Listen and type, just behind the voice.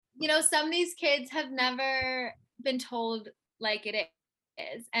some of these kids have never been told like it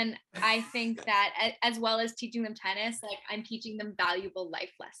is. And I think that as well as teaching them tennis, like I'm teaching them valuable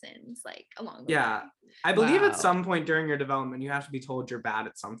life lessons like along the way. I believe at some point during your development, you have to be told you're bad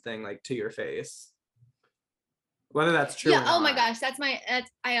at something like to your face. Whether that's true or not. Oh my gosh,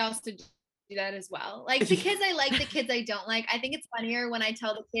 I also do that as well. Like the kids I like, the kids I don't like. I think it's funnier when I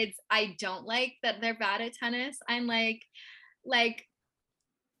tell the kids I don't like that they're bad at tennis. I'm like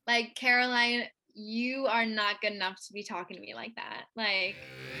Caroline, you are not good enough to be talking to me like that. Like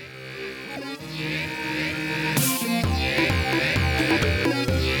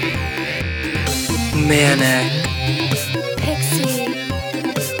Manic Pixie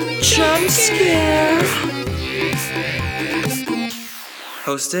Jump Scare.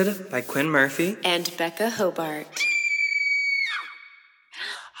 Hosted by Quinn Murphy and Becca Hobart.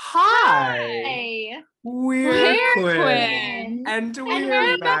 Hi. We're Quinn. And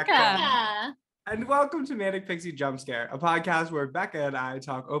we're Becca. And welcome to Manic Pixie Jump Scare, a podcast where Becca and I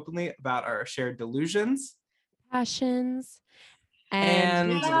talk openly about our shared delusions, passions,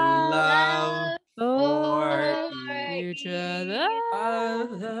 and love for each other.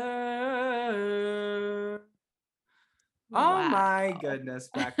 Oh my goodness,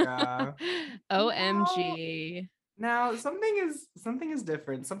 Becca. OMG. Now, something is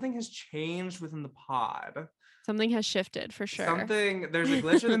different. Something has changed within the pod. Something has shifted for sure. There's a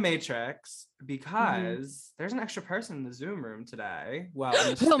glitch in the matrix because there's an extra person in the Zoom room today. Well,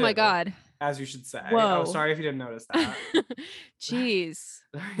 oh my God. As you should say. Whoa. Oh, sorry if you didn't notice that. Jeez.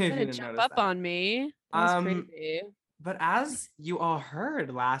 Jump up on me. That's crazy. But as you all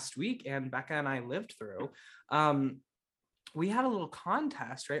heard last week and Becca and I lived through, we had a little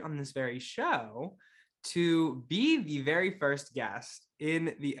contest right on this very show to be the very first guest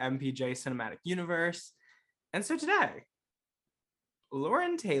in the MPJ cinematic universe. And so today,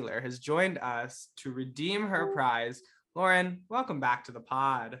 Lauren Taylor has joined us to redeem her prize. Lauren, welcome back to the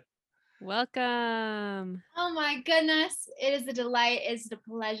pod. Welcome. Oh my goodness. It is a delight. It's a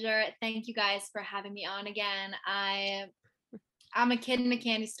pleasure. Thank you guys for having me on again. I'm a kid in a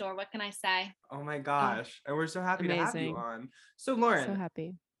candy store. What can I say? Oh my gosh. And we're so happy to have you on. So Lauren, so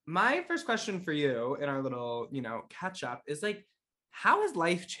happy. My first question for you in our little, catch up is like, how has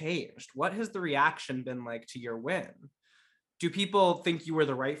life changed? What has the reaction been like to your win? Do people think you were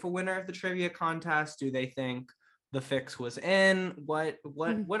the rightful winner of the trivia contest? Do they think the fix was in? What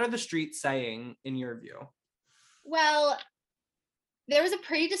are the streets saying in your view? Well, there was a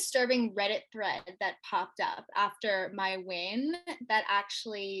pretty disturbing Reddit thread that popped up after my win that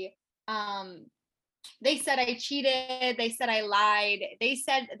actually they said I cheated. They said I lied. They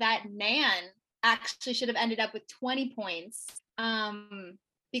said that Nan actually should have ended up with 20 points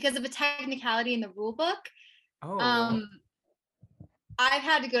because of a technicality in the rule book. I've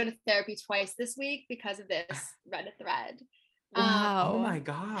had to go to therapy twice this week because of this Reddit thread. Wow. Oh my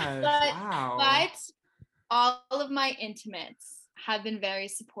gosh. Wow. But all of my intimates have been very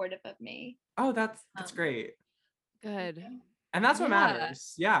supportive of me. Oh, that's great. Good. And that's what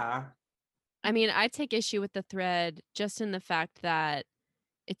matters. Yeah. I mean, I take issue with the thread just in the fact that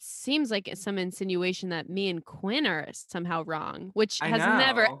it seems like it's some insinuation that me and Quinn are somehow wrong, which has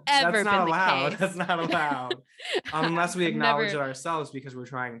never, ever been the case. That's not allowed. Unless we acknowledge it ourselves because we're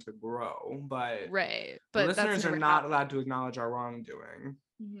trying to grow. But But listeners are not allowed to acknowledge our wrongdoing.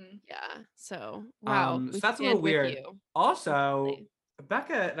 Mm-hmm. Yeah. So, wow. So that's a little weird. Also,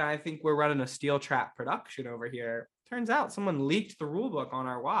 Becca and I think we're running a steel trap production over here. Turns out someone leaked the rule book on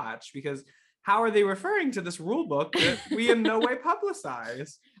our watch because how are they referring to this rule book that we in no way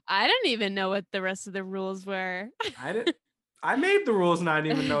publicize? I didn't even know what the rest of the rules were. I made the rules and I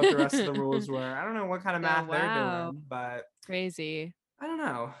didn't even know what the rest of the rules were. I don't know what kind of math they're doing, but crazy. I don't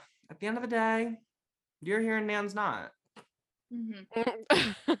know. At the end of the day, you're here and Nan's not.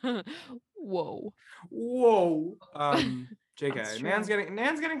 Mm-hmm. Whoa. JK.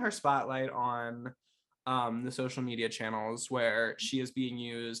 Nan's getting her spotlight on the social media channels where she is being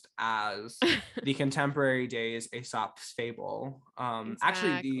used as the Contemporary Days Aesop's fable.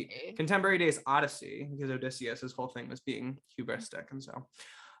 Actually the Contemporary Days Odyssey, because Odysseus, his whole thing was being hubristic, and so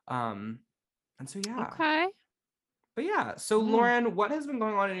yeah. Okay. But yeah, so Lauren, what has been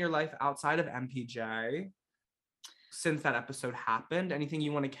going on in your life outside of MPJ since that episode happened? Anything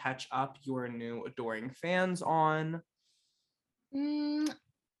you want to catch up your new adoring fans on?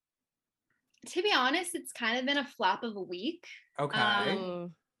 To be honest, it's kind of been a flop of a week. Okay.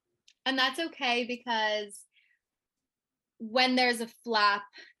 And that's okay because when there's a flop,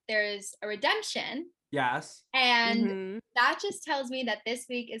 there's a redemption. Yes. And that just tells me that this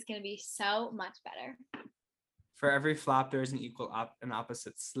week is going to be so much better. For every flop, there is an equal and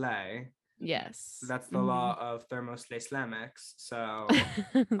opposite sleigh. Yes. That's the law of thermodynamics. So,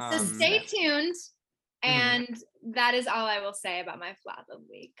 so stay tuned. And that is all I will say about my flop of the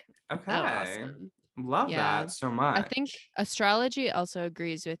week. Okay. Oh, awesome. Love that so much. I think astrology also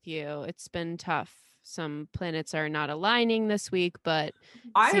agrees with you. It's been tough. Some planets are not aligning this week, but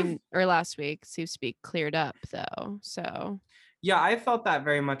last week seems to be cleared up though. So yeah, I felt that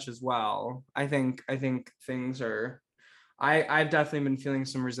very much as well. I think things are I've definitely been feeling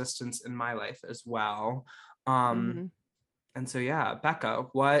some resistance in my life as well. And so yeah, Becca,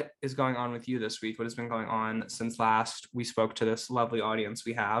 what is going on with you this week? What has been going on since last we spoke to this lovely audience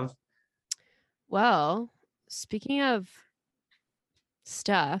we have? Well, speaking of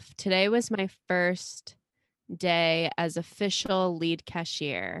stuff, today was my first day as official lead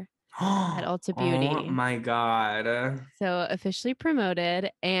cashier at Ulta Beauty. Oh my God. So officially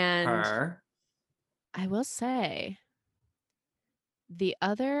promoted. And I will say the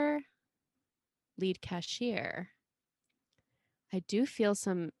other lead cashier, I do feel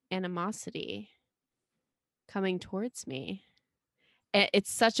some animosity coming towards me.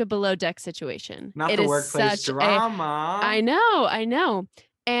 It's such a below deck situation. Not the workplace drama. I know.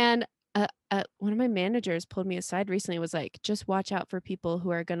 And one of my managers pulled me aside recently, was like, just watch out for people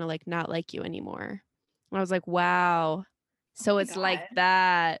who are gonna like not like you anymore. And I was like, wow. So it's like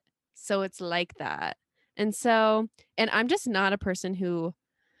that. And I'm just not a person who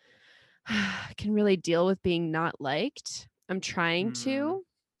can really deal with being not liked. I'm trying to.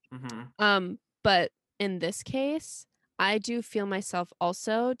 But in this case, I do feel myself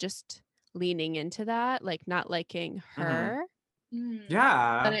also just leaning into that, like not liking her.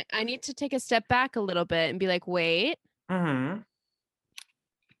 Yeah. But I need to take a step back a little bit and be like, wait,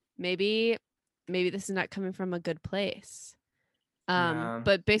 maybe this is not coming from a good place.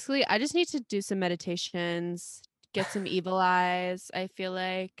 But basically I just need to do some meditations, get some evil eyes, I feel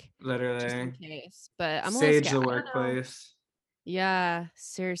like. Literally. Just in case. But I'm Sage the workplace. Yeah,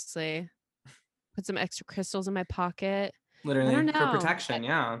 seriously. Put some extra crystals in my pocket. Literally, I don't know. For protection,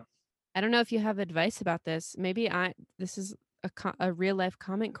 yeah. I don't know if you have advice about this. Maybe this is a real life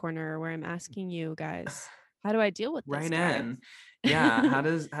comment corner where I'm asking you guys, how do I deal with this? Right in. Yeah. How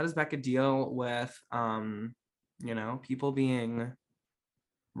does Becca deal with people being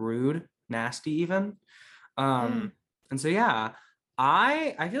rude, nasty even? And so yeah,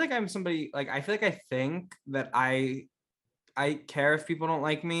 I feel like I'm somebody, like I feel like I think that I care if people don't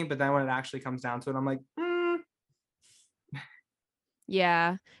like me, but then when it actually comes down to it, I'm like,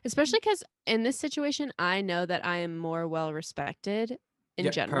 Yeah, especially because in this situation, I know that I am more well respected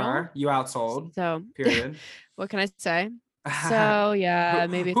in general. You outsold. So, period. What can I say? So yeah,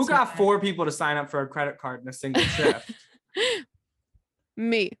 maybe who got 4 people to sign up for a credit card in a single shift?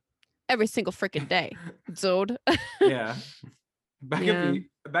 Me, every single freaking day, dude. Yeah,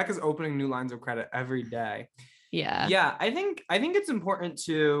 Becca's opening new lines of credit every day. Yeah. I think it's important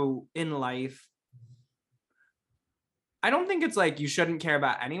to, in life, I don't think it's like you shouldn't care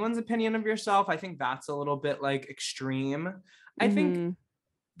about anyone's opinion of yourself. I think that's a little bit like extreme. I think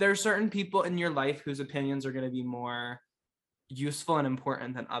there are certain people in your life whose opinions are going to be more useful and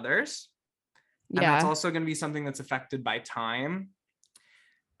important than others. And that's also going to be something that's affected by time.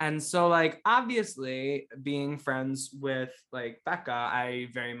 And so, like, obviously being friends with like Becca, I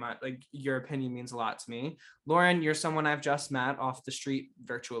very much like your opinion means a lot to me. Lauren, you're someone I've just met off the street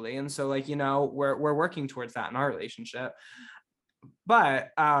virtually. And so like, we're working towards that in our relationship.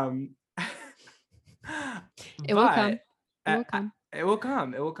 But it will come. It will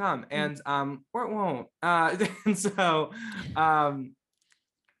come. And or it won't. And so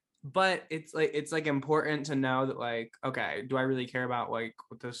but it's like important to know that, like, okay, do I really care about like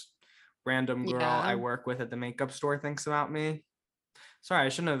what this random girl I work with at the makeup store thinks about me? Sorry, I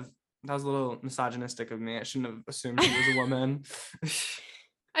shouldn't have. That was a little misogynistic of me. I shouldn't have assumed she was a woman.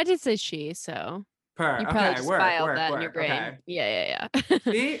 I did say she, so you probably just filed that in your brain. Okay. Yeah.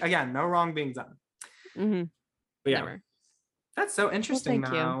 See, again, no wrong being done. But yeah, never. That's so interesting.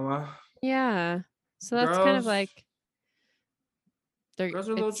 Now, yeah. So that's kind of like. Girls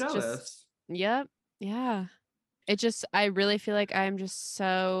are a little jealous. Yep. Yeah. I really feel like I'm just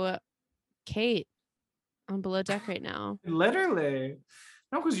so Kate on Below Deck right now. Literally.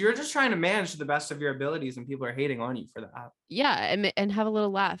 No, because you're just trying to manage to the best of your abilities and people are hating on you for that. Yeah. And have a little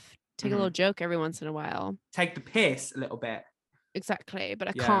laugh. Take a little joke every once in a while. Take the piss a little bit. Exactly. But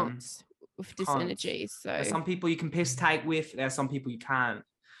I can't with this energy. So there's some people you can piss take with. There's some people you can't.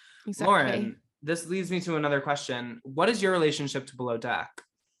 Exactly. Lauren, this leads me to another question. What is your relationship to Below Deck?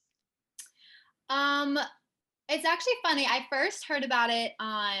 It's actually funny. I first heard about it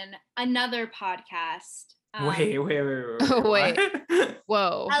on another podcast Wait. Wait. What?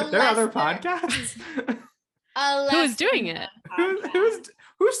 Whoa. There are other podcasts? Who is doing it?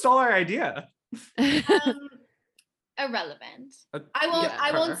 Who stole our idea? Irrelevant. Yeah,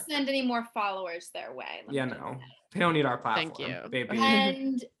 I won't send any more followers their way. Yeah, no. They don't need our platform. Thank you. Baby.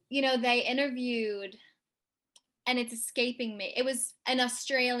 And, they interviewed, and it's escaping me. It was an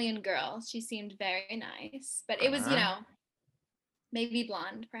Australian girl. She seemed very nice, but it was, maybe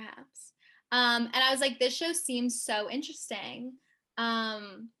blonde perhaps. And I was like, this show seems so interesting.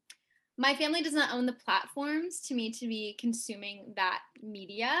 My family does not own the platforms to me to be consuming that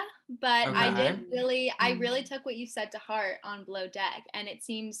media, but Okay. I really took what you said to heart on Below Deck, and it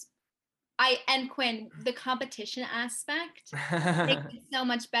seems and Quinn, the competition aspect makes it so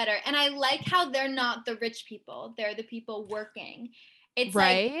much better. And I like how they're not the rich people. They're the people working. It's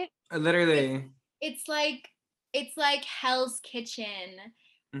right. Like literally. It's like Hell's Kitchen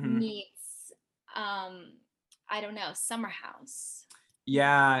meets I don't know, Summer House.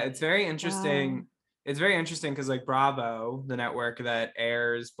 Yeah, it's very interesting. Wow. It's very interesting because like Bravo, the network that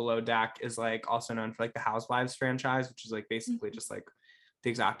airs Below Deck, is like also known for like the Housewives franchise, which is like basically just like the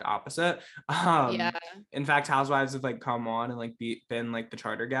exact opposite. Yeah. In fact, Housewives have like come on and like been like the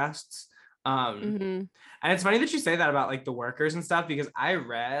charter guests. And it's funny that you say that about like the workers and stuff, because I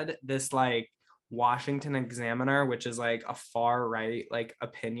read this like Washington Examiner, which is like a far right like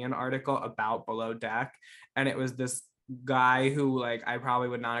opinion article about Below Deck, and it was this guy who like I probably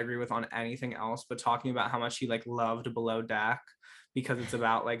would not agree with on anything else, but talking about how much he like loved Below Deck because it's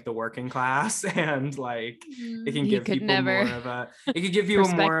about like the working class, and like it can give people more of a it could give you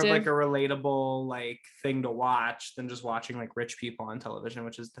more of like a relatable like thing to watch than just watching like rich people on television,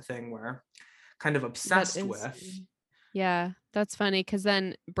 which is the thing we're kind of obsessed with. Yeah, that's funny because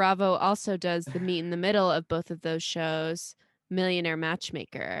then Bravo also does the meet in the middle of both of those shows, Millionaire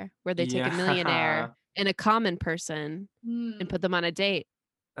Matchmaker, where they take a millionaire and a common person and put them on a date.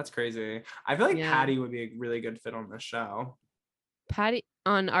 That's crazy. I feel like Patty would be a really good fit on this show. Patty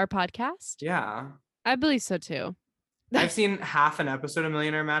on our podcast? Yeah. I believe so too. I've seen half an episode of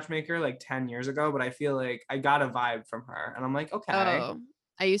Millionaire Matchmaker like 10 years ago, but I feel like I got a vibe from her and I'm like, okay. Oh,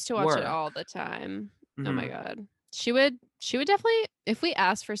 I used to watch it all the time. Oh my God. She would definitely, if we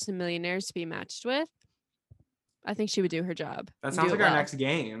asked for some millionaires to be matched with, I think she would do her job. That sounds like our next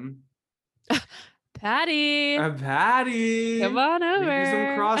game. Patty. Patty. Come on over. Maybe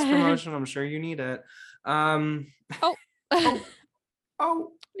some cross promotion. I'm sure you need it. Oh.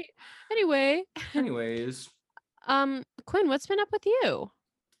 Anyways. Quinn, what's been up with you?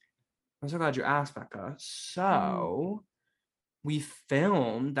 I'm so glad you asked, Becca. So we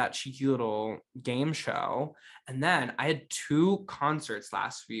filmed that cheeky little game show, and then I had 2 concerts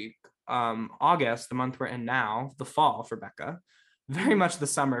last week. August, the month we're in now, the fall for Becca, very much the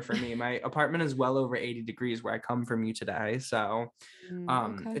summer for me. My apartment is well over 80 degrees where I come from you today, so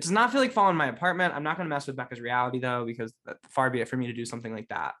it does not feel like fall in my apartment. I'm not going to mess with Becca's reality though, because far be it for me to do something like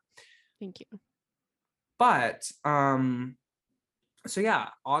that. Thank you. But so yeah,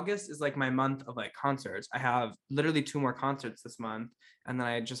 August is like my month of like concerts. I have literally 2 more concerts this month, and then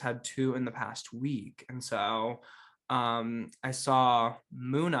I just had 2 in the past week. And so I saw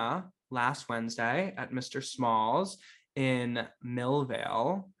Muna last Wednesday at Mr. Small's in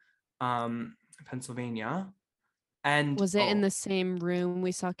Millvale, Pennsylvania. And was it in the same room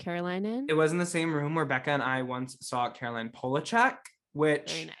we saw Caroline in? It was in the same room where Becca and I once saw Caroline Polachek,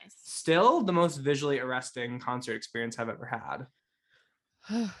 which very nice. Still the most visually arresting concert experience I've ever had.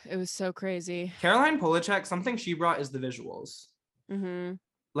 It was so crazy. Caroline Polachek, something she brought is the visuals.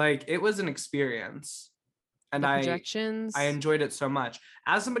 Like it was an experience, and I enjoyed it so much.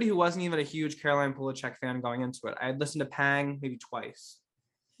 As somebody who wasn't even a huge Caroline Polachek fan going into it, I had listened to Pang maybe twice,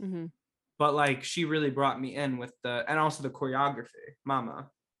 but like she really brought me in with and also the choreography. Mama,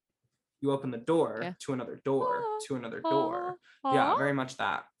 you open the door to another door to another door. Yeah, very much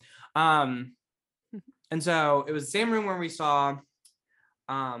that. And so it was the same room where we saw.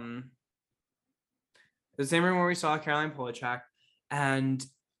 The same room where we saw Caroline Polachek, and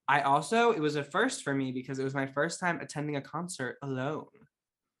it was a first for me because it was my first time attending a concert alone.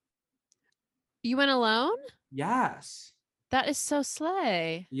 You went alone? Yes. That is so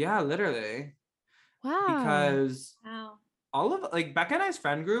slay. Yeah, literally. Wow. Because all of like Becca and I's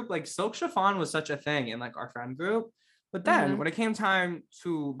friend group, like Silk Chiffon was such a thing in like our friend group, but then when it came time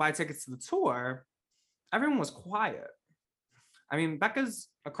to buy tickets to the tour, everyone was quiet. I mean, Becca's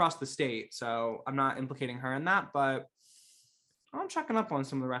across the state, so I'm not implicating her in that, but I'm checking up on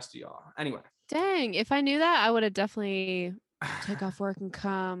some of the rest of y'all. Anyway. Dang, if I knew that, I would have definitely take off work and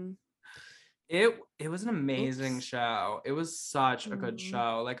come. It was an amazing show. It was such a good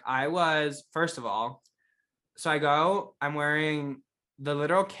show. Like first of all, I'm wearing the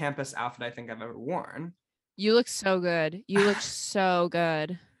literal campus outfit I think I've ever worn. You look so good. You look so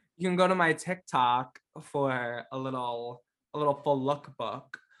good. You can go to my TikTok for a little full look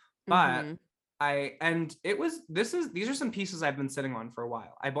book. But these are some pieces I've been sitting on for a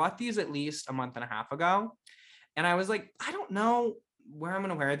while. I bought these at least a month and a half ago. And I was like, I don't know where I'm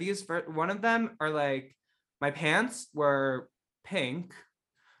gonna wear these. One of them are like, my pants were pink,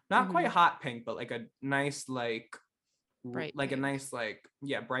 not quite hot pink, but like a nice bright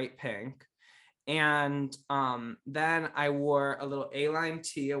bright pink. And then I wore a little a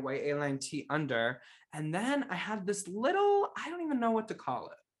white A-line tee under, and then I had this little, I don't even know what to call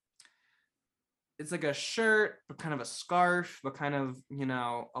it. It's like a shirt, but kind of a scarf, but kind of,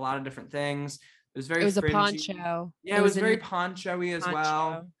 a lot of different things. It was a poncho. Yeah, it was very poncho-y as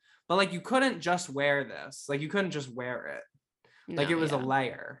well. But like, you couldn't just wear this. Like, you couldn't just wear it. Like, it was a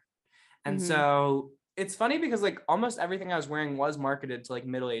layer. And so it's funny because like almost everything I was wearing was marketed to like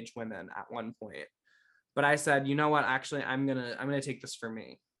middle-aged women at one point. But I said, you know what? Actually, I'm gonna take this for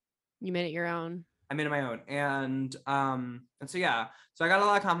me. You made it your own. I made it my own. And so yeah. So I got a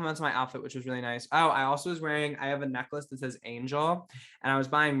lot of compliments on my outfit, which was really nice. Oh, I have a necklace that says Angel, and I was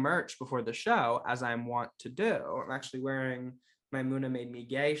buying merch before the show, as I'm wont to do. I'm actually wearing my Muna Made Me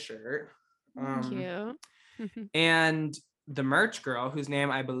Gay shirt. Cute. And the merch girl, whose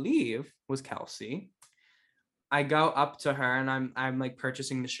name I believe was Kelsey, I go up to her and I'm like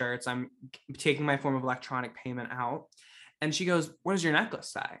purchasing the shirts. I'm taking my form of electronic payment out. And she goes, "What does your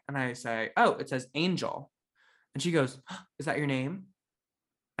necklace say?" And I say, "Oh, it says Angel." And she goes, "Is that your name?"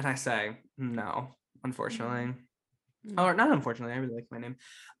 And I say, "No, unfortunately." Or not unfortunately, I really like my name.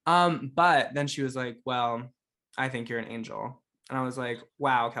 But then she was like, "Well, I think you're an angel." And I was like,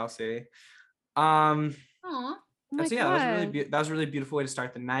 "Wow, Kelsey." Aww. And so yeah, that was a really beautiful way to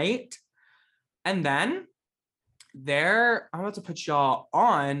start the night. And then I'm about to put y'all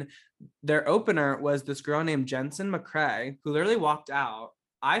on. Their opener was this girl named Jensen McCrae, who literally walked out.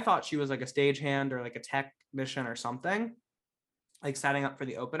 I thought she was like a stagehand or like a technician or something, like setting up for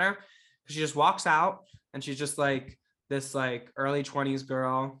the opener. She just walks out and she's just like this like early 20s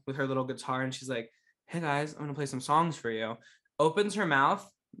girl with her little guitar, and she's like, "Hey guys, I'm gonna play some songs for you." Opens her mouth,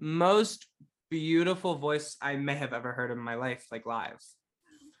 most beautiful voice I may have ever heard in my life, like live.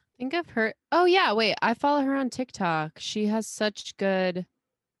 Think of her. Oh yeah, wait, I follow her on TikTok. She has such good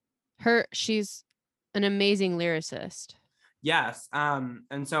she's an amazing lyricist. Yes.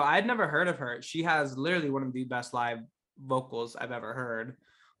 And so I'd never heard of her. She has literally one of the best live vocals I've ever heard.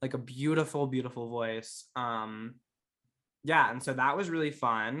 Like a beautiful, beautiful voice. Yeah, and so that was really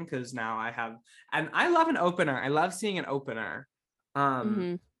fun because now and I love an opener. I love seeing an opener.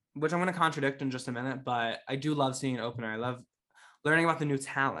 Which I'm gonna contradict in just a minute, but I do love seeing an opener. I love learning about the new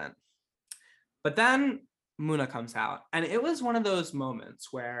talent. But then Muna comes out, and it was one of those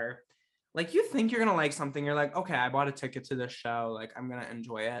moments where like you think you're gonna like something, you're like, okay, I bought a ticket to this show, like I'm gonna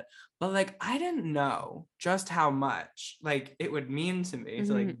enjoy it. But like I didn't know just how much like it would mean to me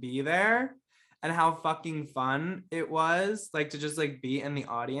to like be there, and how fucking fun it was like to just like be in the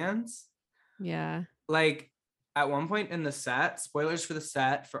audience. Yeah. Like at one point in the set, spoilers for the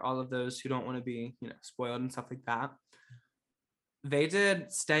set for all of those who don't want to be, spoiled and stuff like that. They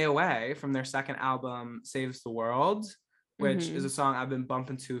did Stay Away from their second album, Saves the World, which is a song I've been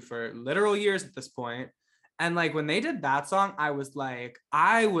bumping to for literal years at this point. And like when they did that song, I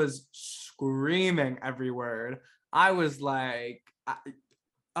was screaming every word. I was like,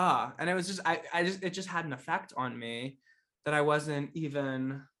 and it was just, it just had an effect on me that I wasn't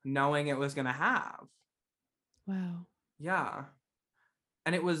even knowing it was gonna have. Wow. Yeah.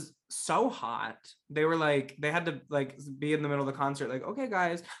 And it was so hot. They were like, they had to like be in the middle of the concert, like, okay,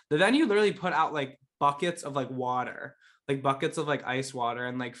 guys. The venue literally put out like buckets of like water, like buckets of like ice water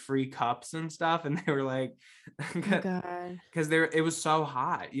and like free cups and stuff. And they were like, because it was so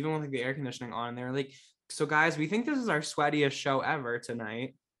hot, even with like the air conditioning on. They were like, "So guys, we think this is our sweatiest show ever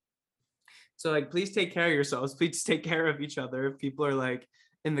tonight. So like, please take care of yourselves. Please take care of each other. If people are like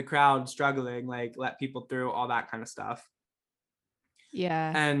in the crowd struggling, like let people through," all that kind of stuff.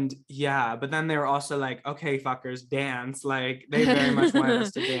 Yeah. And yeah, but then they were also like, "Okay, fuckers, dance." Like they very much wanted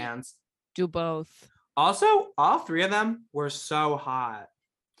us to dance. Do both. Also, all three of them were so hot.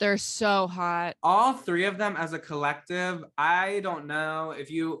 They're so hot. All three of them as a collective. I don't know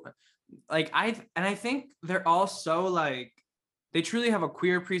if you like, I think they're all so like, they truly have a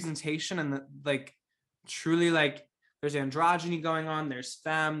queer presentation, and like truly like there's androgyny going on, there's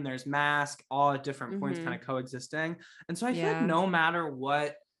femme, there's masc, all at different points kind of coexisting. And so I feel like no matter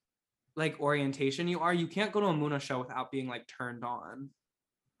what like orientation you are, you can't go to a Muna show without being like turned on.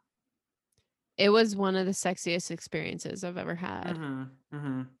 It was one of the sexiest experiences I've ever had.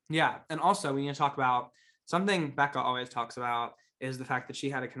 Yeah. And also we need to talk about something Becca always talks about is the fact that she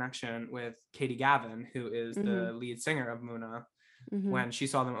had a connection with Katie Gavin, who is the lead singer of Muna, when she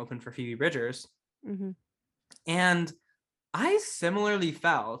saw them open for Phoebe Bridgers. And I similarly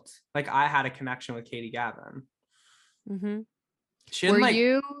felt like I had a connection with Katie Gavin. Were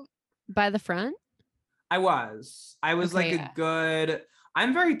you by the front? I was okay, like a good,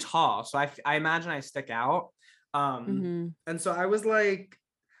 I'm very tall, so I imagine I stick out. And so I was like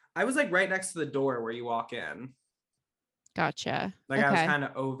right next to the door where you walk in. Gotcha. Like I was kind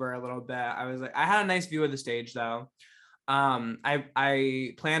of over a little bit. I had a nice view of the stage though.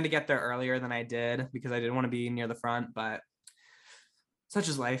 I planned to get there earlier than I did because I didn't want to be near the front, but such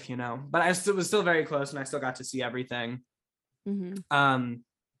is life, you know. But I was still very close and I still got to see everything.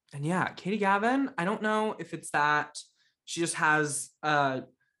 And yeah, Katie Gavin, I don't know if it's that she just has je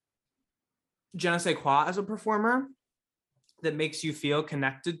ne sais quoi as a performer that makes you feel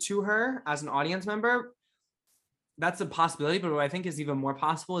connected to her as an audience member. That's a possibility, but what I think is even more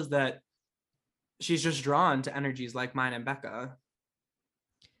possible is that she's just drawn to energies like mine and Becca.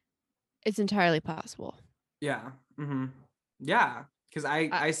 It's entirely possible. Yeah. Yeah, because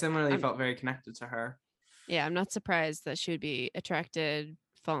I similarly felt very connected to her. Yeah, I'm not surprised that she would be attracted,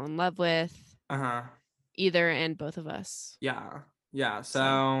 fall in love with either and both of us. Yeah.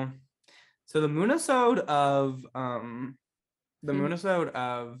 So the Moonisode of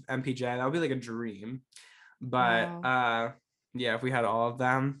MPJ, that would be like a dream. But yeah, if we had all of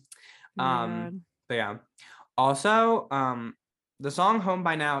them. But yeah. Also, the song Home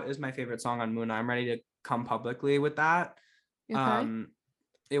by Now is my favorite song on Muna. I'm ready to come publicly with that.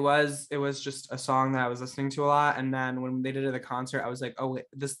 It was just a song that I was listening to a lot, and then when they did it at the concert, I was like, oh,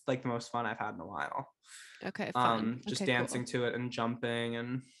 this is like the most fun I've had in a while. Okay, fun. Just dancing to it and jumping,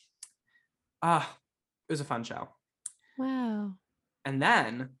 and it was a fun show. Wow. And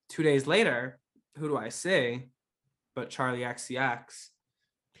then 2 days later, who do I see but Charlie XCX?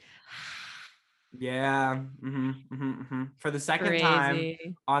 Yeah. For the second time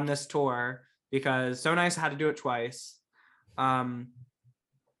on this tour, because So Nice had to do it twice.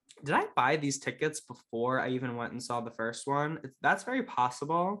 Did I buy these tickets before I even went and saw the first one? That's very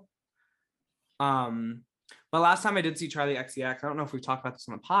possible. But last time I did see Charlie XCX, I don't know if we've talked about this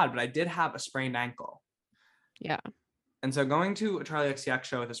on the pod, but I did have a sprained ankle. Yeah. And so going to a Charlie XCX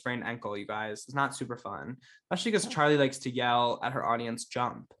show with a sprained ankle, you guys, is not super fun, especially because Charlie likes to yell at her audience,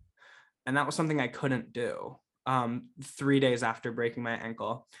 jump. And that was something I couldn't do 3 days after breaking my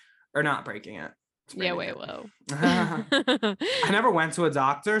ankle, or not breaking it. Yeah, wait, whoa. I never went to a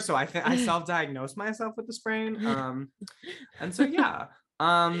doctor, so I think I self-diagnosed myself with the sprain. And so yeah.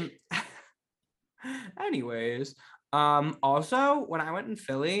 Anyways, also when I went in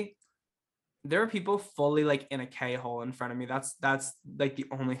Philly, there were people fully like in a K-hole in front of me. That's like the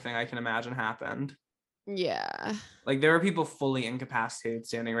only thing I can imagine happened. Yeah. Like there were people fully incapacitated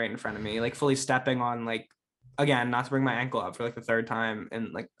standing right in front of me, like fully stepping on, like, again, not to bring my ankle up for like the third time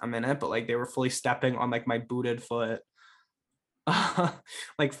in like a minute, but like they were fully stepping on like my booted foot,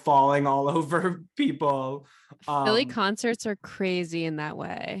 like falling all over people. Philly concerts are crazy in that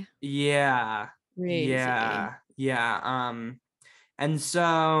way. Yeah. Crazy. Yeah. And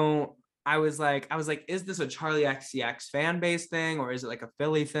so I was like, is this a Charlie XCX fan base thing, or is it like a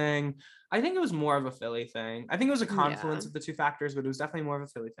Philly thing? I think it was more of a Philly thing. I think it was a confluence of the two factors, but it was definitely more of a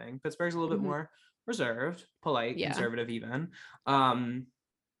Philly thing. Pittsburgh's a little bit more reserved, polite, conservative even. And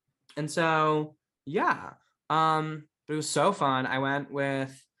so, yeah. But it was so fun. I went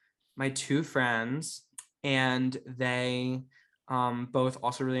with my two friends, and they both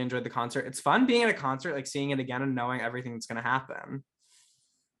also really enjoyed the concert. It's fun being at a concert, like seeing it again and knowing everything that's going to happen.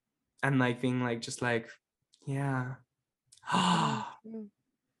 And like being like, just like, yeah.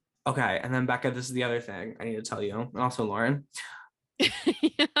 Okay. And then Becca, this is the other thing I need to tell you. And also Lauren.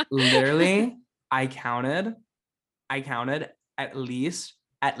 Literally, I counted at least.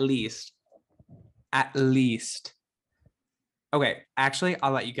 Okay, actually,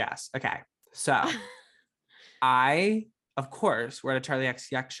 I'll let you guess. Okay. So I, of course, we're at a Charlie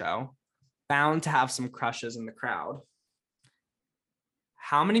XCX show, bound to have some crushes in the crowd.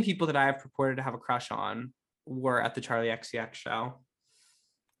 How many people that I have purported to have a crush on were at the Charlie XCX show?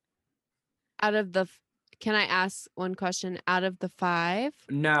 Can I ask one question? Out of the 5?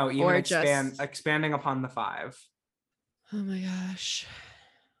 No, even expanding upon the 5. Oh my gosh.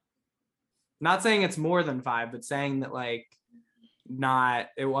 Not saying it's more than 5, but saying that like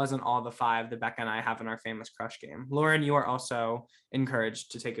it wasn't all the 5 that Becca and I have in our famous crush game. Lauren, you are also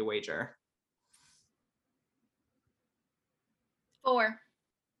encouraged to take a wager. 4.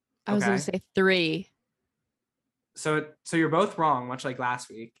 I was going to say 3. So you're both wrong, much like last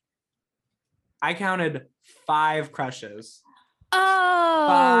week. I counted 5 crushes. Oh,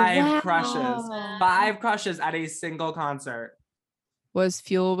 5 crushes. 5 crushes at a single concert. Was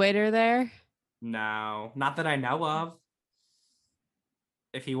Fuel Waiter there? No, not that I know of.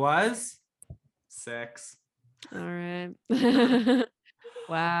 If he was, 6. All right.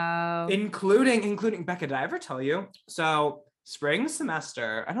 Wow. Including Becca, did I ever tell you? So spring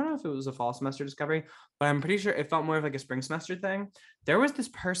semester, I don't know if it was a fall semester discovery, but I'm pretty sure it felt more of like a spring semester thing. There was this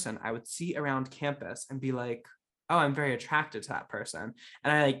person I would see around campus and be like, oh, I'm very attracted to that person.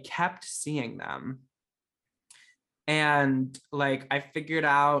 And I like kept seeing them. And like I figured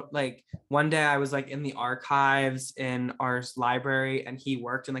out, like one day I was like in the archives in our library and he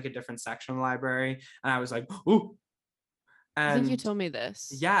worked in like a different section of the library. And I was like, ooh. And I think you told me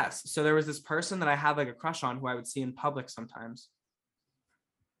this. Yes. So there was this person that I had like a crush on who I would see in public sometimes.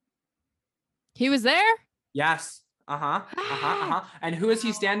 He was there? Yes. And who is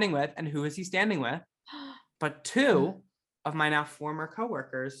he standing with? And who is he standing with? But 2 of my now former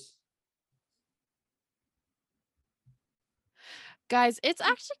coworkers. Guys, it's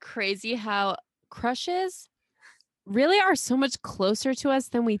actually crazy how crushes really are so much closer to us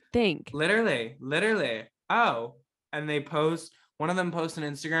than we think. Literally. Oh, and one of them posts an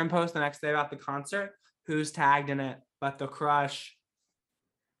Instagram post the next day about the concert. Who's tagged in it but the crush?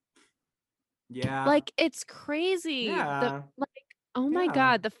 Yeah. Like, it's crazy. Yeah. Oh my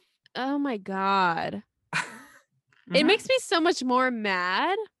God. Oh my God. It makes me so much more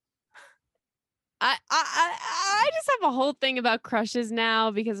mad. I just have a whole thing about crushes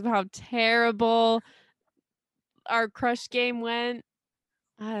now because of how terrible our crush game went.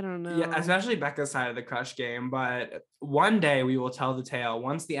 I don't know. Yeah, especially Becca's side of the crush game. But one day we will tell the tale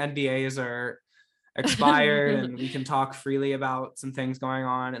once the NDAs are expired and we can talk freely about some things going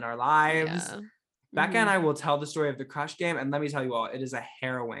on in our lives. Yeah. Becca and I will tell the story of the crush game. And let me tell you all, it is a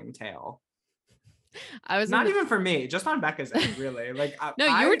harrowing tale. I was not even for me, just on Becca's end, really. Like,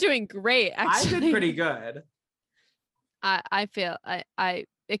 no, you were doing great. Actually, I did pretty good. I feel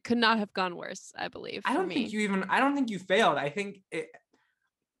it could not have gone worse. I believe. I don't think you failed. I think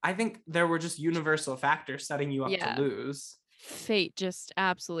there were just universal factors setting you up to lose. Fate just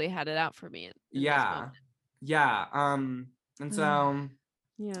absolutely had it out for me. Yeah. And so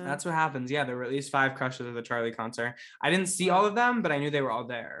that's what happens. Yeah, there were at least 5 crushes at the Charlie concert. I didn't see all of them, but I knew they were all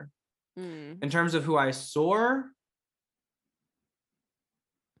there. In terms of who I saw,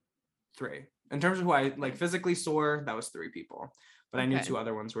 3. In terms of who I like physically saw, that was 3 people. But I knew 2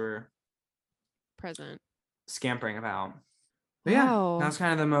 other ones were present, scampering about. But yeah, that's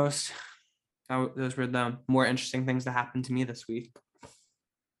kind of those were the more interesting things that happened to me this week.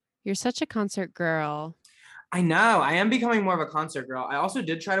 You're such a concert girl. I know. I am becoming more of a concert girl. I also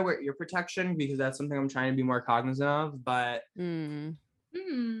did try to wear ear protection because that's something I'm trying to be more cognizant of, but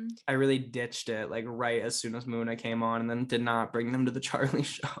I really ditched it like right as soon as Muna came on and then did not bring them to the Charlie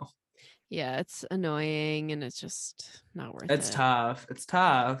show. Yeah, it's annoying and it's just not worth it. It's tough.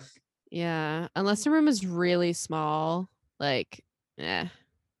 Yeah, unless the room is really small, like, Yeah,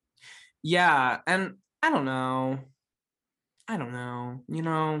 and I don't know.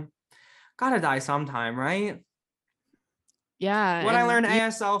 Gotta die sometime, right? Yeah. What I learned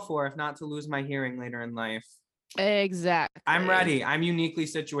ASL for, if not to lose my hearing later in life. Exactly. I'm ready. I'm uniquely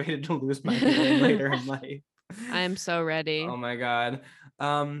situated to lose my hearing later in life. I am so ready. Oh my God.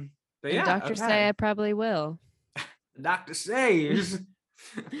 But yeah, doctors say I probably will. The doctor says.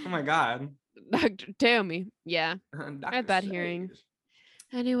 Oh my God. Doctor, tell me. Yeah. I have bad hearing.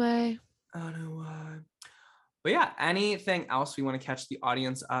 Anyway. But yeah, anything else we want to catch the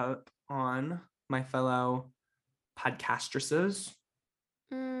audience up on, my fellow podcastresses?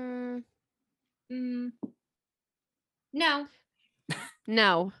 No.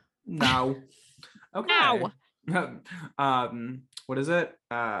 Okay. No. What is it?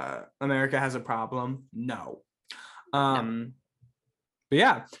 America has a problem. No. But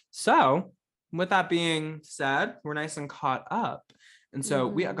yeah, so with that being said, we're nice and caught up. And so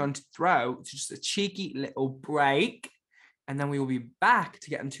we are going to throw just a cheeky little break. And then we will be back to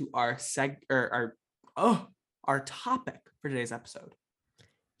get into our topic for today's episode.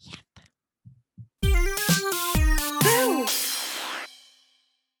 Yep.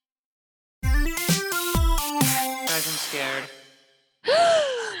 Guys, I'm scared.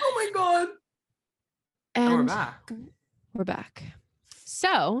 Oh my God. And we're back. We're back.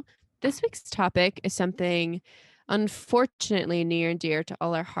 So this week's topic is something unfortunately near and dear to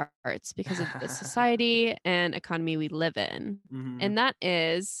all our hearts because of the society and economy we live in. And that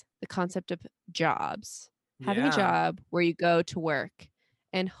is the concept of jobs. Having a job where you go to work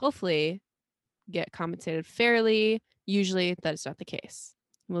and hopefully get compensated fairly. Usually that is not the case.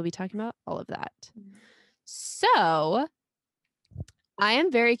 We'll be talking about all of that. So I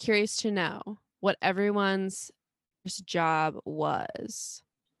am very curious to know what everyone's first job was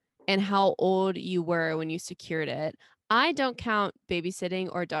and how old you were when you secured it. I don't count babysitting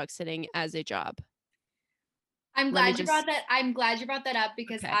or dog sitting as a job. I'm glad you brought that up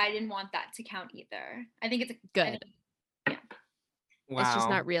because Okay. I didn't want that to count either. I think it's good. Yeah. Wow. It's just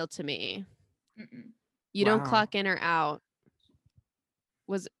not real to me. Mm-mm. You don't clock in or out.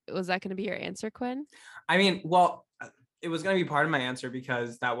 Was that going to be your answer, Quinn? I mean, well, it was going to be part of my answer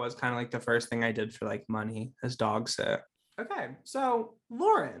because that was kind of like the first thing I did for like money as dog sit. Okay, so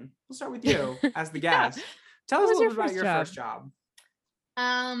Lauren, we'll start with you as the guest. Yeah. Tell us a little bit about your first job.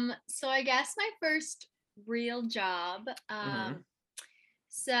 So I guess my first real job.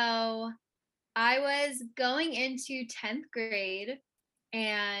 So I was going into 10th grade,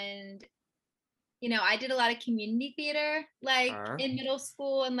 and I did a lot of community theater, like in middle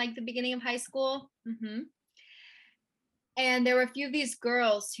school and like the beginning of high school. And there were a few of these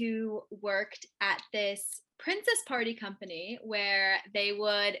girls who worked at this princess party company where they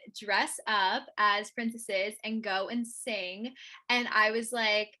would dress up as princesses and go and sing. And I was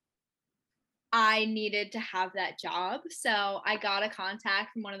like, I needed to have that job. So I got a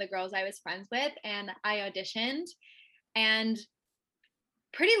contact from one of the girls I was friends with, and I auditioned. And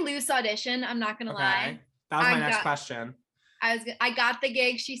pretty loose audition, I'm not gonna lie. That was my next question. I got the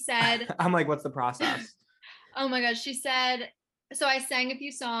gig. She said, I'm like, what's the process? Oh my gosh, she said, so I sang a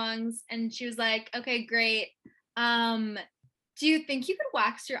few songs and she was like, okay, great. Do you think you could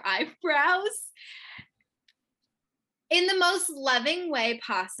wax your eyebrows? In the most loving way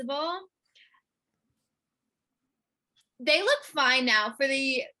possible. They look fine now for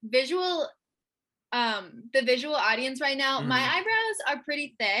the visual audience right now. My eyebrows are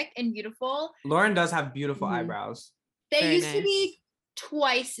pretty thick and beautiful. Lauren does have beautiful eyebrows. They Very used nice. To be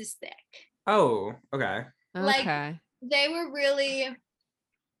twice as thick. Oh, okay. Like they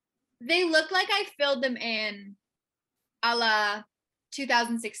look like I filled them in a la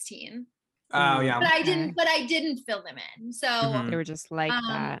 2016. Oh yeah. But I didn't fill them in. So they were just like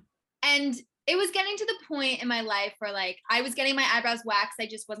that. And it was getting to the point in my life where like I was getting my eyebrows waxed, I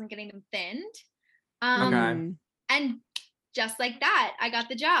just wasn't getting them thinned. And just like that, I got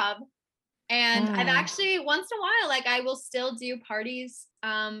the job. And I've actually once in a while, like I will still do parties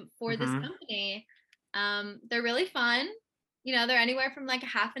for this company. They're really fun. They're anywhere from like a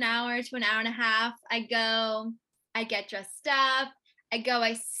half an hour to an hour and a half. I go, I get dressed up,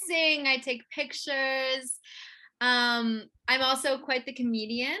 I sing, I take pictures. I'm also quite the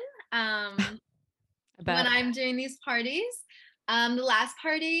comedian when I'm doing these parties. The last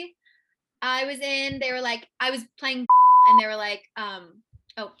party I was in, they were like, I was playing and they were like,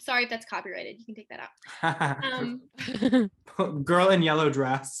 oh, sorry if that's copyrighted. You can take that out. Girl in yellow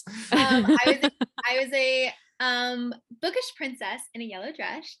dress. I was a bookish princess in a yellow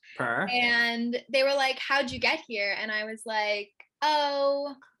dress. And they were like, how'd you get here? And I was like,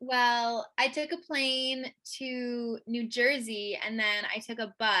 oh, well, I took a plane to New Jersey and then I took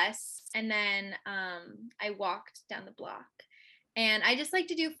a bus and then I walked down the block. And I just like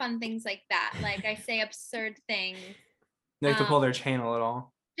to do fun things like that. Like I say absurd things. They have to pull their chain a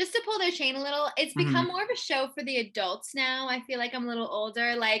little. Just to pull their chain a little. It's become more of a show for the adults now. I feel like I'm a little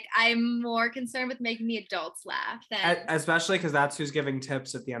older. Like I'm more concerned with making the adults laugh than especially because that's who's giving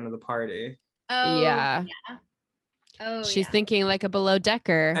tips at the end of the party. Oh yeah. Oh, she's thinking like a below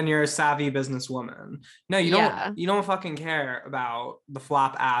decker. And you're a savvy businesswoman. No, you don't. You don't fucking care about the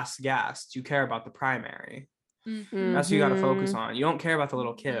flop ass guest. You care about the primary. That's what you got to focus on. You don't care about the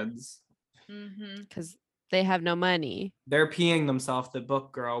little kids because they have no money. They're peeing themselves. The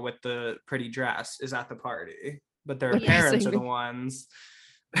book girl with the pretty dress is at the party, but their parents are the ones.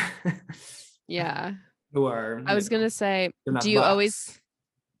 Who are? I was gonna say, do you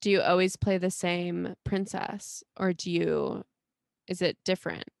always play the same princess, or is it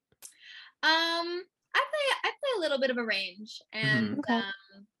different? I play a little bit of a range, and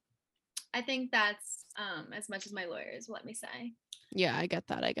I think that's as much as my lawyers will let me say. Yeah, I get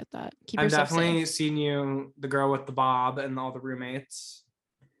that. Keep I've yourself definitely safe. seen you, the girl with the bob, and all the roommates.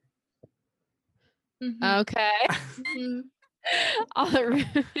 Okay. All the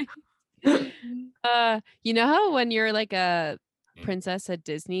roommates. You know how when you're like a princess at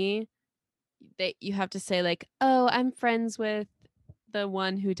Disney, you have to say like, "Oh, I'm friends with the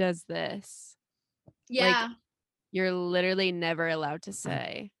one who does this." Yeah. Like, you're literally never allowed to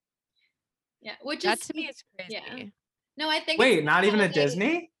say. Yeah, which that to me is crazy. Yeah. No, I think. Wait, not even at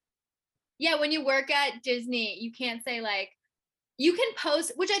Disney? Yeah, when you work at Disney, you can't say like, you can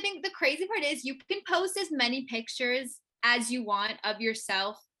post, which I think the crazy part is you can post as many pictures as you want of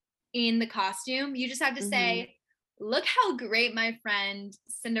yourself in the costume. You just have to say, look how great my friend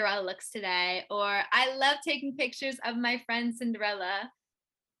Cinderella looks today, or I love taking pictures of my friend Cinderella.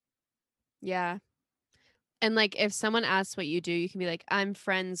 Yeah. And like if someone asks what you do, you can be like, I'm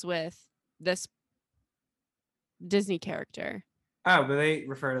friends with this Disney character. Oh, but they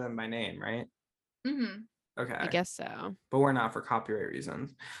refer to them by name, right? Mm-hmm. Okay. I guess so. But we're not for copyright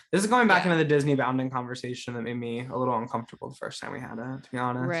reasons. This is going back into the Disney bounding conversation that made me a little uncomfortable the first time we had it, to be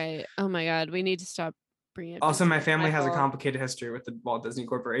honest. Right. Oh my God. We need to stop bringing it. Also, my family has a complicated history with the Walt Disney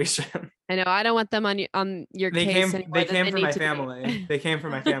Corporation. I know. I don't want them on your case anymore. They came from my family. They came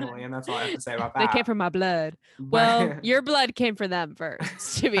from my family, and that's all I have to say about that. They came from my blood. Well, your blood came from them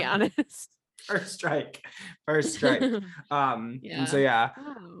first, to be honest. First strike. And so Wow.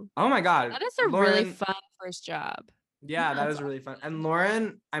 Oh my God. That is a really fun first job. Yeah, that is really fun. And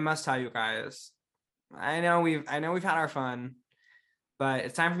Lauren, I must tell you guys, I know we've had our fun, but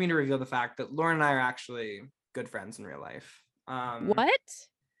it's time for me to reveal the fact that Lauren and I are actually good friends in real life. What?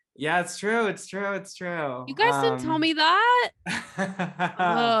 Yeah, it's true. You guys didn't tell me that.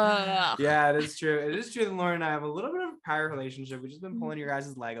 Yeah, it is true. It is true that Lauren and I have a little bit of a prior relationship. We've just been pulling your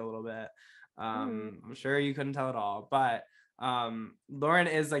guys' leg a little bit. I'm sure you couldn't tell at all, but Lauren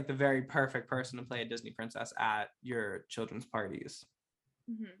is like the very perfect person to play a Disney princess at your children's parties.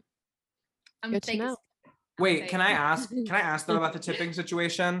 Good to know. Wait, can I ask though about the tipping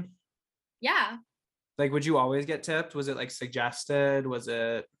situation? Yeah. Like, would you always get tipped? Was it like suggested? Was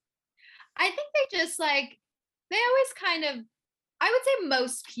it? I think they just like, they always kind of, I would say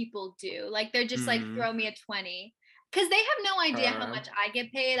most people do. Like, they're just like, throw me a 20. Because they have no idea how much I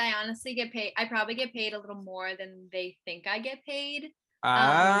get paid. I honestly get paid. I probably get paid a little more than they think I get paid.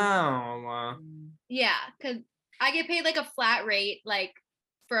 Yeah, because I get paid like a flat rate, like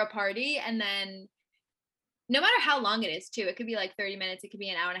for a party. And then no matter how long it is too, it could be like 30 minutes, it could be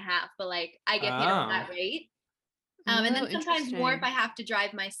an hour and a half, but like I get paid a flat rate. And then sometimes more if I have to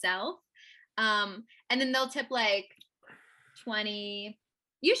drive myself. And then they'll tip like 20.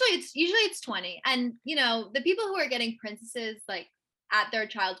 Usually it's 20. And you know, the people who are getting princesses like at their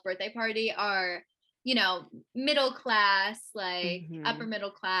child's birthday party are, you know, middle class, like upper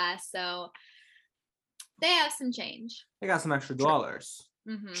middle class. So they have some change. They got some extra dollars.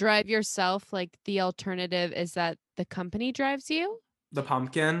 Drive yourself, like the alternative is that the company drives you? The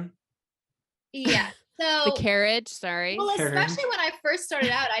pumpkin? Yeah. So the carriage, sorry. Well, especially when I first started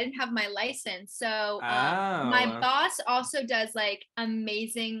out, I didn't have my license. So my boss also does like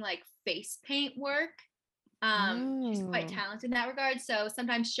amazing like face paint work. She's quite talented in that regard. So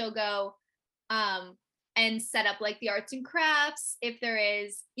sometimes she'll go and set up like the arts and crafts. If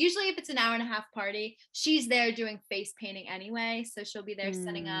usually if it's an hour and a half party, she's there doing face painting anyway. So she'll be there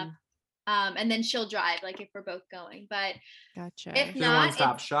setting up. And then she'll drive, like if we're both going. But gotcha. If not,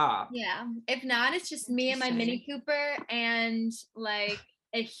 one-stop shop. Yeah. If not, it's just me and my Mini Cooper and like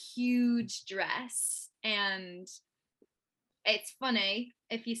a huge dress. And it's funny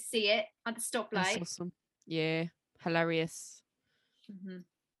if you see it at the stoplight. That's awesome. Yeah. Hilarious.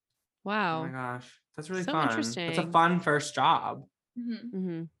 Wow. Oh my gosh. That's really so fun. Interesting. It's a fun first job.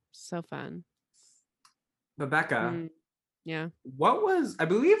 So fun. Rebecca. Yeah. I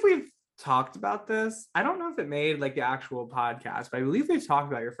believe we've talked about this. I don't know if it made like the actual podcast, but I believe we've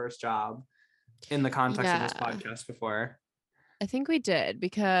talked about your first job in the context of this podcast before. I think we did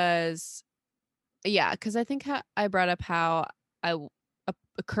because I think I brought up how a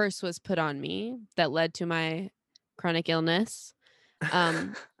curse was put on me that led to my chronic illness.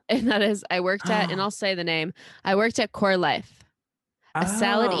 And that is I worked at, and I'll say the name, I worked at Core Life, a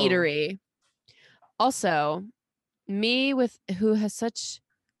salad eatery. Also,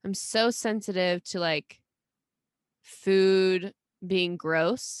 I'm so sensitive to like food being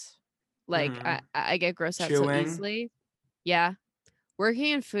gross. Like I get grossed out so easily. Yeah. Working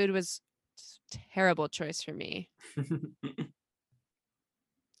in food was a terrible choice for me.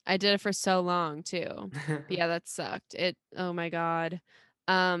 I did it for so long too. But yeah, that sucked. Oh my God.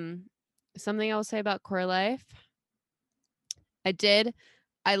 Something I'll say about Core Life.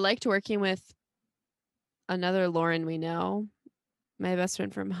 I liked working with another Lauren we know. My best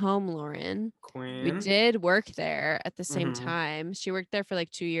friend from home, Lauren. Queen. We did work there at the same time. She worked there for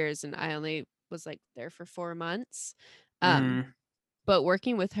like 2 years and I only was like there for 4 months. But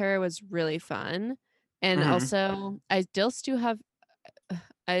working with her was really fun. And also I do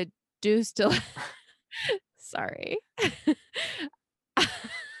still sorry.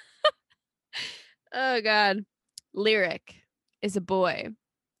 Oh God. Lyric is a boy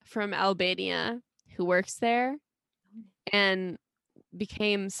from Albania who works there. And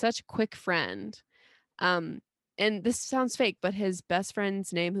became such a quick friend. And this sounds fake, but his best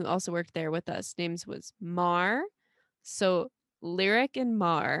friend's name, who also worked there with us, names was Mar. So Lyric and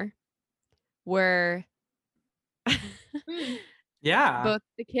Mar were Yeah. both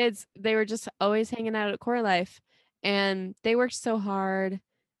the kids. They were just always hanging out at Core Life, and they worked so hard.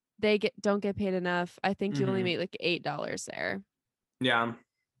 They don't get paid enough. I think you only make like $8 there. Yeah.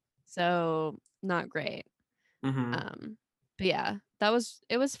 So not great. But yeah,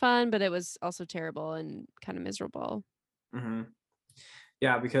 it was fun, but it was also terrible and kind of miserable.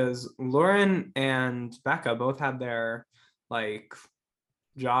 Yeah, because Lauren and Becca both had their like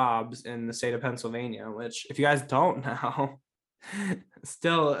jobs in the state of Pennsylvania, which if you guys don't know,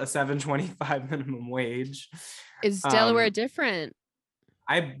 still a $7.25 minimum wage. Is Delaware different?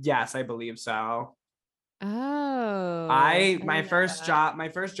 Yes, I believe so. Oh, my first job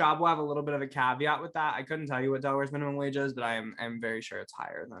will have a little bit of a caveat with that. I couldn't tell you what Delaware's minimum wage is, but I'm very sure it's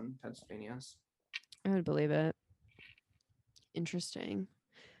higher than Pennsylvania's. I would believe it. Interesting.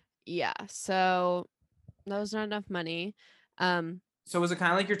 Yeah, so that was not enough money. So was it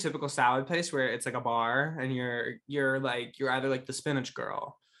kind of like your typical salad place where it's like a bar and you're either like the spinach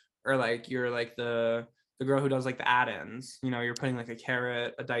girl or like you're like the girl who does like the add-ins, you're putting like a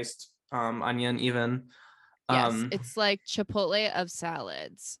carrot, a diced onion even. Yes, it's like Chipotle of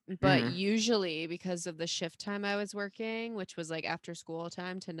salads, but usually because of the shift time I was working, which was like after school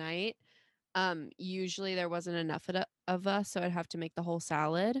time to night, usually there wasn't enough of us, so I'd have to make the whole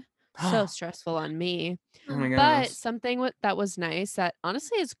salad. So stressful on me. Oh my But goodness. something that was nice that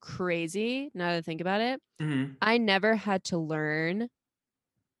honestly is crazy now that I think about it, I never had to learn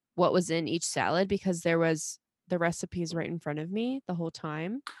what was in each salad because there was the recipes right in front of me the whole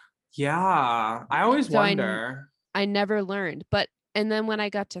time. Yeah, I always wonder. I never learned. And then when I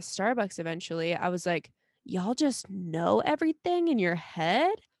got to Starbucks eventually, I was like, y'all just know everything in your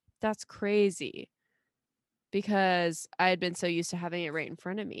head? That's crazy. Because I had been so used to having it right in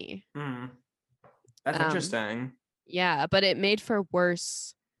front of me. That's interesting. Yeah, but it made for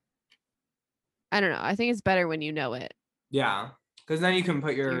worse. I don't know. I think it's better when you know it. Yeah, because then you can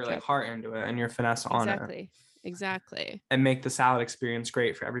put your like heart into it and your finesse on it. Exactly. And make the salad experience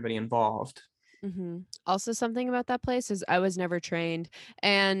great for everybody involved. Also, something about that place is I was never trained.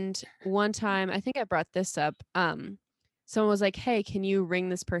 And one time, I think I brought this up. Someone was like, "Hey, can you ring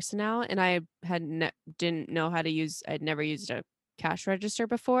this person out?" And I had didn't know how to use. I'd never used a cash register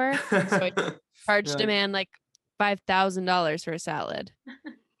before, so I charged a man like $5,000 for a salad.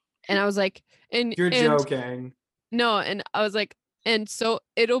 And I was like, You're joking. No, and I was like, and so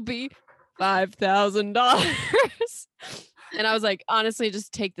it'll be $5,000. And I was like, honestly,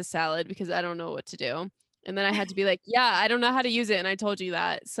 just take the salad because I don't know what to do. And then I had to be like, yeah, I don't know how to use it. And I told you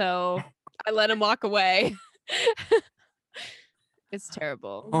that. So I let him walk away. It's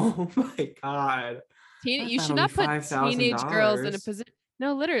terrible. Oh my God. You should not put teenage girls in a position.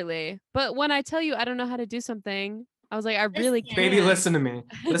 No, literally. But when I tell you I don't know how to do something, I was like, I really can't. Baby, listen to me.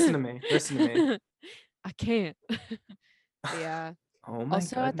 Listen to me. Listen to me. I can't. Yeah. Oh my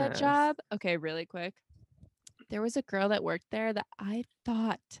also goodness. At that job, okay, really quick. There was a girl that worked there that I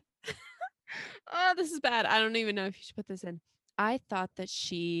thought, oh, this is bad. I don't even know if you should put this in. I thought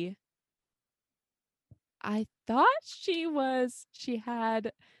she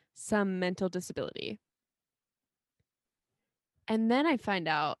had some mental disability. And then I find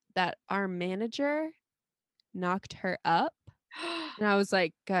out that our manager knocked her up. And I was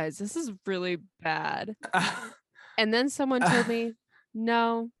like, guys, this is really bad. And then someone told me,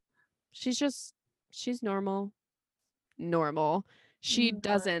 no, she's normal. She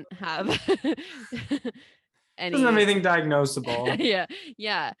doesn't have doesn't have anything diagnosable.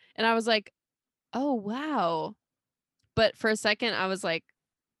 Yeah. And I was like, oh, wow. But for a second, I was like,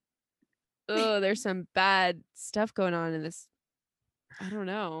 oh, there's some bad stuff going on in this. I don't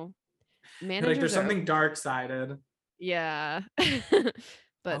know. Managers like there's something dark-sided. Yeah.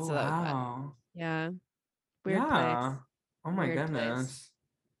 But oh, so that was bad. Yeah. Weird place. Oh my goodness. Place.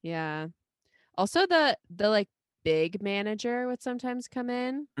 Yeah. Also the like big manager would sometimes come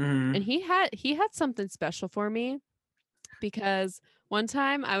in and he had something special for me because one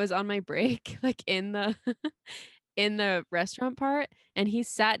time I was on my break like in the in the restaurant part and he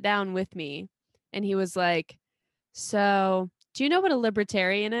sat down with me and he was like, so do you know what a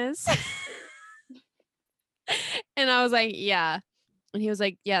libertarian is? And I was like, yeah. And he was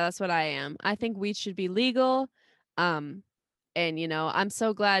like, yeah, that's what I am. I think weed should be legal. And I'm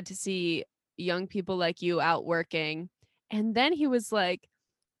so glad to see young people like you out working. And then he was like,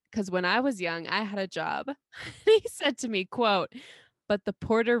 because when I was young, I had a job. He said to me, quote, but the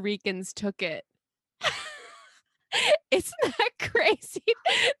Puerto Ricans took it. Isn't that crazy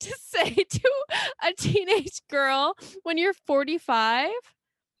to say to a teenage girl when you're 45?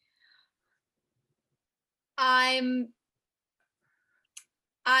 I'm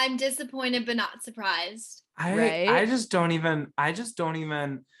disappointed but not surprised. I just don't even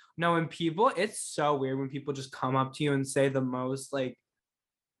know when people, it's so weird when people just come up to you and say the most like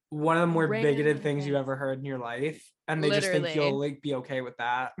one of the more bigoted things you ever heard in your life, and they just think you'll like be okay with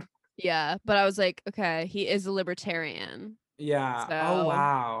that. Yeah, but I was like, okay, he is a libertarian. Yeah. So oh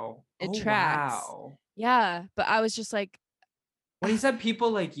wow. It tracks. Wow. Yeah, but I was just like, When he said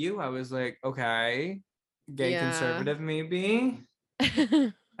people like you, I was like, okay, gay conservative maybe.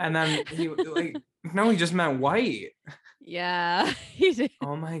 And then he like, no, he just meant white. Yeah, he did.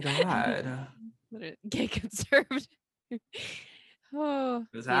 Oh my god. Gay conservative. Oh,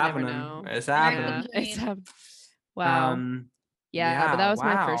 It's you never happening. know. It's happening. Yeah, it's happening. Wow. Yeah, but that was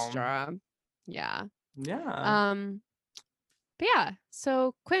my first job. Yeah. Yeah. But yeah.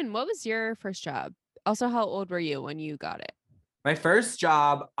 So Quinn, what was your first job? Also, how old were you when you got it? My first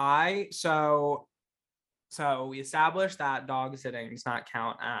job, so we established that dog sitting does not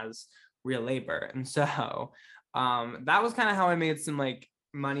count as real labor. And so that was kind of how I made some like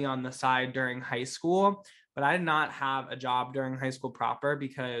money on the side during high school. But I did not have a job during high school proper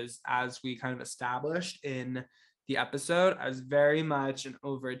because, as we kind of established in the episode, I was very much an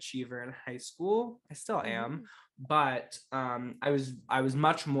overachiever in high school. I still am, but I was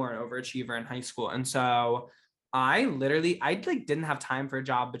much more an overachiever in high school. And so I like didn't have time for a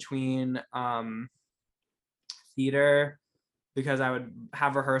job between theater, because I would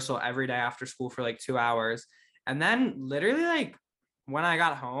have rehearsal every day after school for like 2 hours. And then literally like when I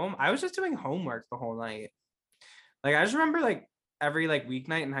got home, I was just doing homework the whole night. Like I just remember like every like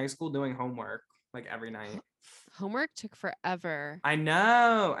weeknight in high school doing homework like every night. Homework took forever. I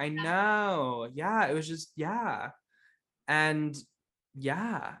know. Yeah, it was just And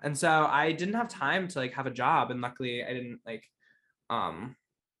and so I didn't have time to like have a job, and luckily I didn't like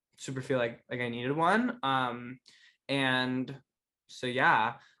super feel like I needed one. And so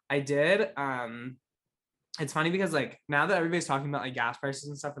I did. It's funny because like now that everybody's talking about like gas prices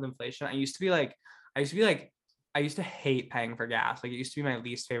and stuff with inflation, I used to hate paying for gas. Like it used to be my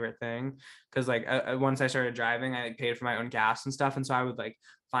least favorite thing, because like once I started driving, I like paid for my own gas and stuff, and so I would like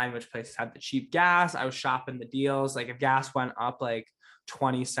find which places had the cheap gas. I was shopping the deals. Like if gas went up like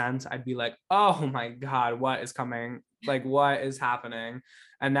 20 cents, I'd be like, oh my god, what is coming? Like what is happening?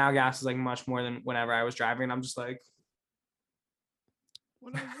 And now gas is like much more than whenever I was driving, and I'm just like,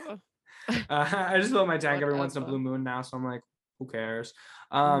 whatever. I just fill my tank every once in a blue moon now, so I'm like, who cares?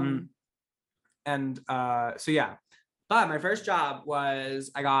 And so but my first job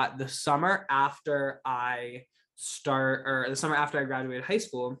was I got the summer after I graduated high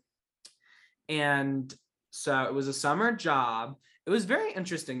school. And so it was a summer job. It was very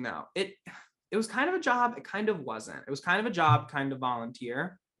interesting though. It was kind of a job, it kind of wasn't. It was kind of a job, kind of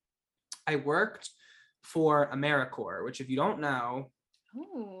volunteer. I worked for AmeriCorps, which if you don't know,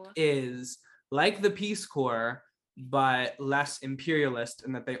 is like the Peace Corps, but less imperialist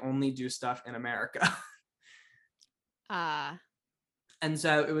in that they only do stuff in America. And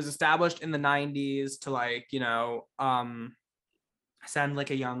so it was established in the 90s to like, send like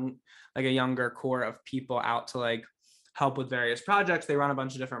a younger core of people out to like help with various projects. They run a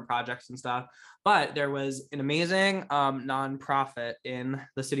bunch of different projects and stuff. But there was an amazing nonprofit in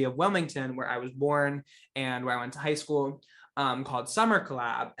the city of Wilmington, where I was born and where I went to high school, called Summer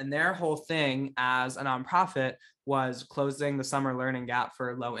Collab. And their whole thing as a nonprofit was closing the summer learning gap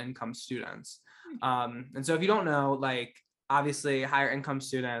for low-income students. And so if you don't know, like, obviously higher income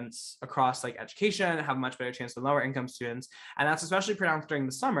students across like education have a much better chance than lower income students. And that's especially pronounced during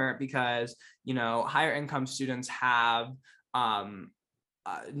the summer because, higher income students have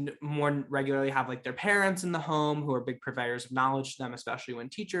more regularly have like their parents in the home who are big providers of knowledge to them, especially when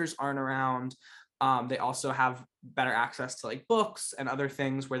teachers aren't around. They also have better access to like books and other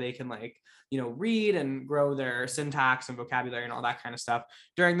things where they can like, read and grow their syntax and vocabulary and all that kind of stuff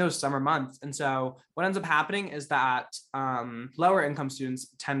during those summer months. And so what ends up happening is that lower income students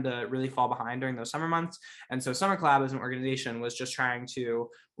tend to really fall behind during those summer months. And so Summer Collab as an organization was just trying to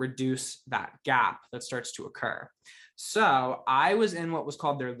reduce that gap that starts to occur. So I was in what was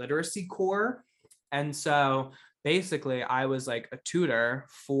called their literacy core. And so basically I was like a tutor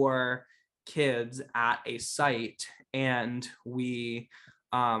for kids at a site, and we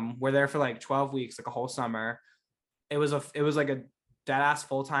were there for like 12 weeks, like a whole summer. It was like a dead ass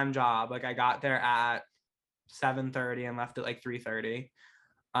full-time job. Like I got there at 7:30 and left at like 3:30.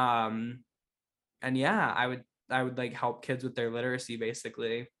 And I would like help kids with their literacy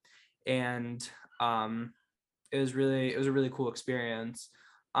basically. And it was a really cool experience.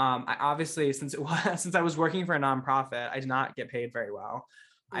 I obviously, since I was working for a nonprofit, I did not get paid very well.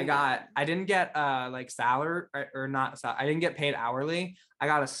 I didn't get like salary or not, I didn't get paid hourly. I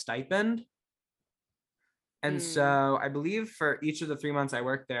got a stipend. And so I believe for each of the 3 months I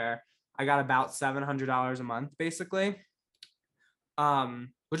worked there, I got about $700 a month, basically.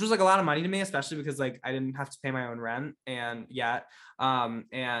 Which was like a lot of money to me, especially because like I didn't have to pay my own rent and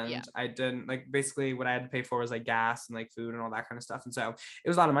I didn't, like, basically what I had to pay for was like gas and like food and all that kind of stuff. And so it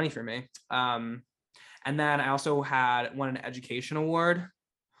was a lot of money for me. And then I also won an education award.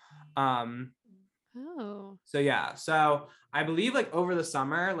 So I believe like over the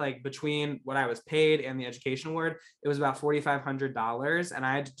summer, like between what I was paid and the education award, it was about $4,500. And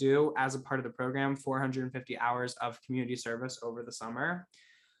I had to do, as a part of the program, 450 hours of community service over the summer.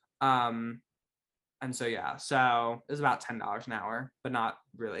 And so, so it was about $10 an hour, but not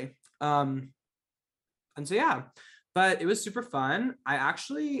really. And so, but it was super fun. I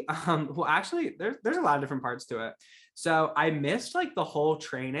actually, there's a lot of different parts to it. So I missed like the whole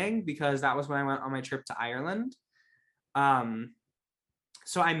training because that was when I went on my trip to Ireland.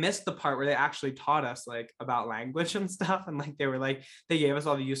 So I missed the part where they actually taught us like about language and stuff. And like, they gave us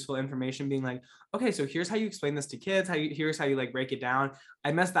all the useful information being like, okay, so here's how you explain this to kids. Here's how you like break it down.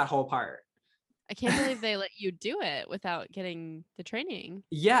 I missed that whole part. I can't believe they let you do it without getting the training.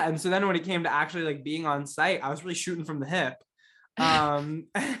 Yeah. And so then when it came to actually like being on site, I was really shooting from the hip.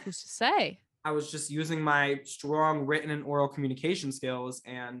 Who's to say? I was just using my strong written and oral communication skills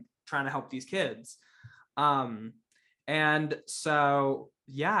and trying to help these kids. And so,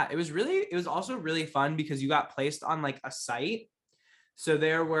 it was also really fun because you got placed on like a site. So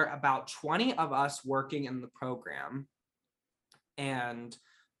there were about 20 of us working in the program, and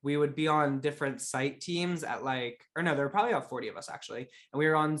we would be on different site teams at there were probably about 40 of us actually. And we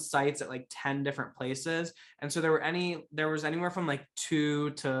were on sites at like 10 different places. And so there was anywhere from like 2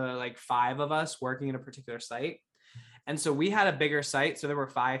 to like 5 of us working in a particular site. And so we had a bigger site. So there were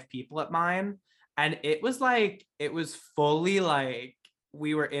 5 people at mine. And it was fully like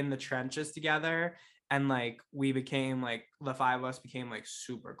we were in the trenches together. And like we became like, the 5 of us became like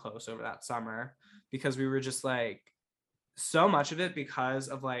super close over that summer because we were just like, so much of it because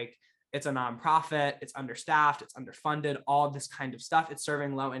of like, it's a nonprofit, it's understaffed, it's underfunded, all this kind of stuff. It's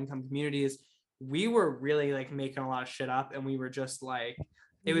serving low income communities. We were really like making a lot of shit up. And we were just like,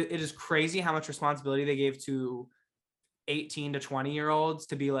 it is crazy how much responsibility they gave to 18 to 20-year-olds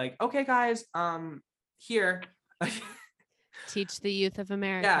to be like, okay, guys, here. Teach the youth of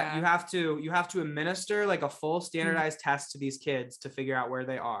America. Yeah, you have to administer like a full standardized test to these kids to figure out where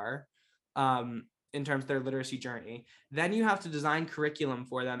they are in terms of their literacy journey. Then you have to design curriculum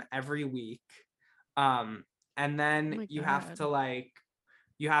for them every week. And then you have to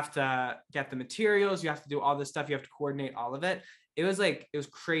get the materials, you have to do all this stuff, you have to coordinate all of it. It was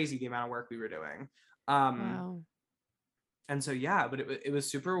crazy the amount of work we were doing. Wow. And so, but it was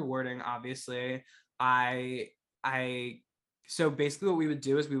super rewarding, obviously. So basically what we would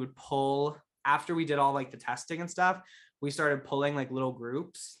do is we would pull, after we did all like the testing and stuff, we started pulling like little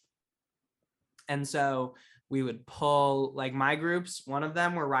groups. And so we would pull like my groups. One of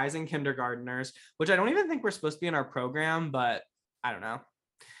them were rising kindergartners, which I don't even think we're supposed to be in our program, but I don't know.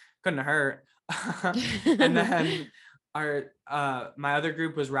 Couldn't have hurt. And then my other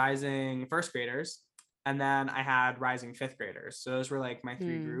group was rising first graders. And then I had rising 5th graders. So those were like my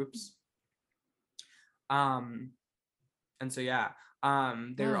 3 groups. And so,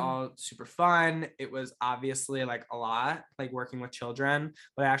 they were all super fun. It was obviously like a lot, like working with children,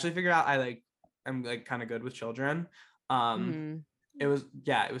 but I actually figured out I'm like kind of good with children. It was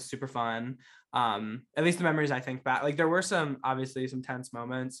super fun. At least the memories I think back, like there were obviously some tense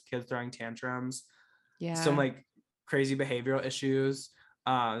moments, kids throwing tantrums, some like crazy behavioral issues.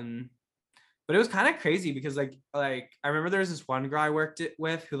 But it was kind of crazy because like I remember there was this one girl I worked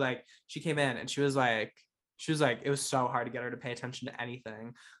with who like, she came in and she was like, it was so hard to get her to pay attention to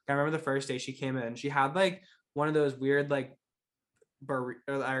anything. I remember the first day she came in, she had like one of those weird like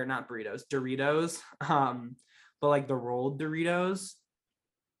not burritos, Doritos, but like the rolled Doritos,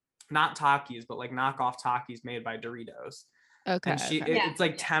 not Takis, but like knockoff Takis made by Doritos. Okay. And it's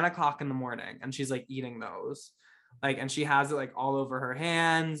like 10 o'clock in the morning and she's like eating those. Like, and she has it like all over her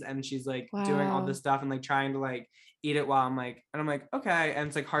hands and she's like doing all this stuff and like trying to like eat it while I'm like, okay. And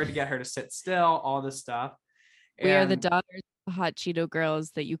it's like hard to get her to sit still, all this stuff. We are the daughters of hot Cheeto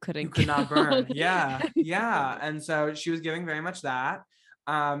girls that you could not burn. Yeah. And so she was giving very much that.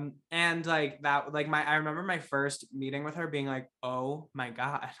 And like that, like I remember my first meeting with her being like, oh my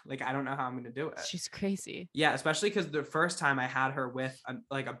God, like, I don't know how I'm going to do it. She's crazy. Yeah. Especially because the first time I had her with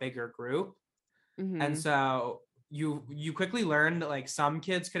a bigger group. And so you quickly learned that like some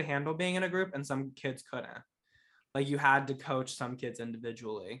kids could handle being in a group and some kids couldn't. Like you had to coach some kids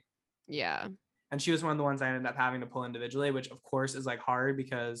individually. Yeah. And she was one of the ones I ended up having to pull individually, which of course is like hard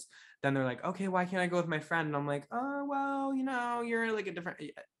because then they're like, okay, why can't I go with my friend? And I'm like, oh, well, you're like a different,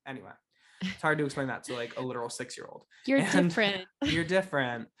 anyway, it's hard to explain that to like a literal 6-year-old. You're different. You're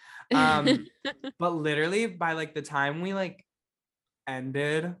different. But literally by like the time we like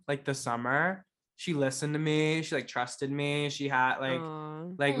ended like the summer, she listened to me. She like trusted me. She had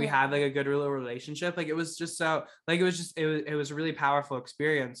like we had like a good little relationship. Like it was just so like it was a really powerful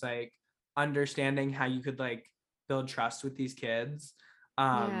experience. Like understanding how you could like build trust with these kids.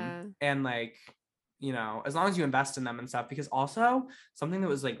 And like as long as you invest in them and stuff, because also something that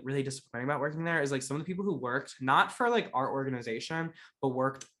was like really disappointing about working there is like some of the people who worked not for like our organization but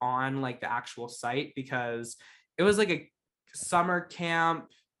worked on like the actual site, because it was like a summer camp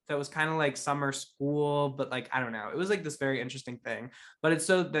that was kind of like summer school, but like I don't know, it was like this very interesting thing, but it's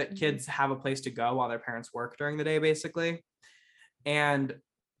so that kids have a place to go while their parents work during the day basically. And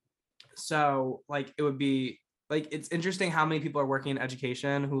so like it would be like, it's interesting how many people are working in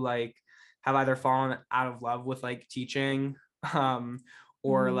education who like have either fallen out of love with like teaching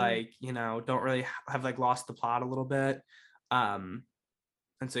or like don't really have like lost the plot a little bit. And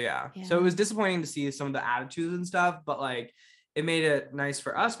so yeah, so it was disappointing to see some of the attitudes and stuff, but like it made it nice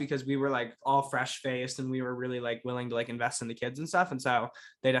for us because we were like all fresh faced and we were really like willing to like invest in the kids and stuff, and so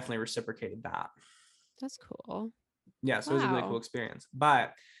they definitely reciprocated that. That's cool. Yeah, so it was a really cool experience.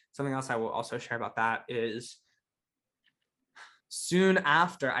 But something else I will also share about that is soon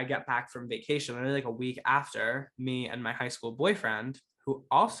after I get back from vacation, only like a week after, me and my high school boyfriend, who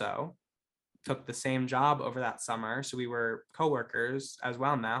also took the same job over that summer, so we were coworkers as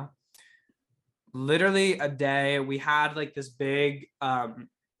well now. Literally a day, we had like this big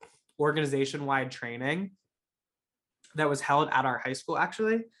organization-wide training that was held at our high school.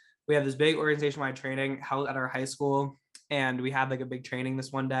 Actually, we had this big organization-wide training held at our high school, and we had like a big training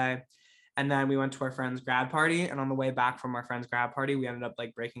this one day. And then we went to our friend's grad party, and on the way back from our friend's grad party, we ended up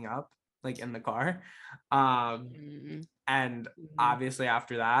like breaking up like in the car. And obviously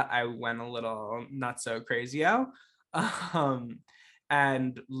after that, I went a little not so crazy-o.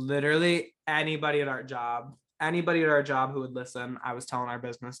 And literally anybody at our job who would listen, I was telling our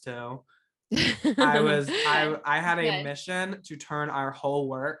business to. I had a mission to turn our whole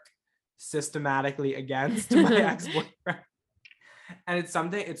work systematically against my ex-boyfriend. And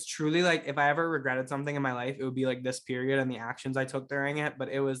it's truly like, if I ever regretted something in my life, it would be like this period and the actions I took during it. But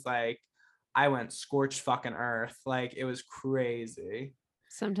it was like, I went scorched fucking earth. Like it was crazy.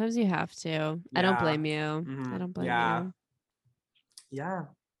 Sometimes you have to. Yeah. I don't blame you. I don't blame you. Yeah.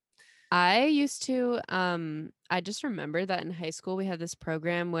 I used to, I just remember that in high school, we had this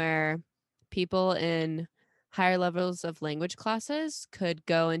program where people in higher levels of language classes could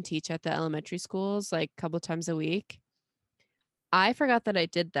go and teach at the elementary schools like a couple times a week. I forgot that I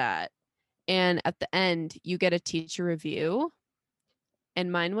did that. And at the end, you get a teacher review. And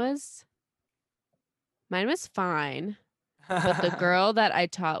mine was fine. But the girl that I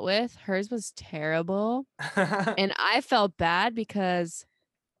taught with, hers was terrible. And I felt bad because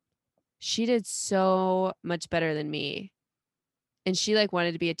she did so much better than me. And she like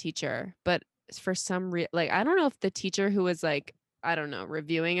wanted to be a teacher, but for some reason, like, I don't know if the teacher who was like, I don't know,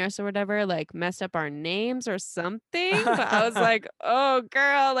 reviewing us or whatever, like messed up our names or something. But I was like, oh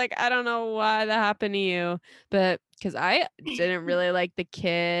girl, like, I don't know why that happened to you. But because I didn't really like the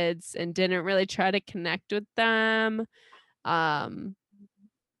kids and didn't really try to connect with them. I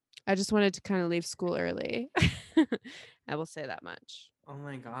just wanted to kind of leave school early. I will say that much. Oh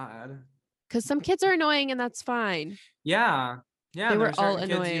my God. Because some kids are annoying and that's fine. Yeah. They were all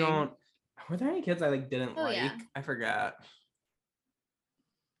annoying. Were there any kids I like didn't like? Yeah. I forgot,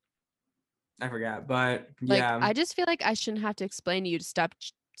 but yeah. Like, I just feel like I shouldn't have to explain to you to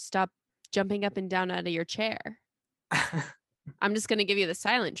stop jumping up and down out of your chair. I'm just gonna give you the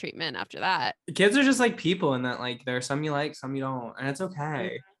silent treatment after that. Kids are just like people in that, like, there are some you like, some you don't, and it's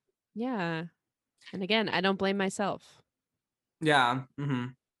okay. Yeah. And again, I don't blame myself. Yeah.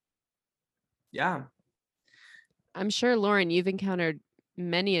 Yeah. I'm sure, Lauren, you've encountered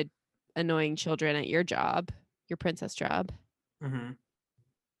many annoying children at your job, your princess job.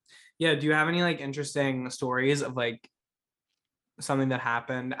 Yeah. Do you have any like interesting stories of like something that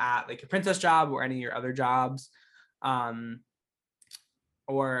happened at like your princess job or any of your other jobs?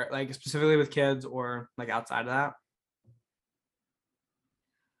 Or like specifically with kids or like outside of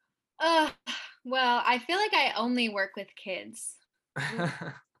that? Well, I feel like I only work with kids.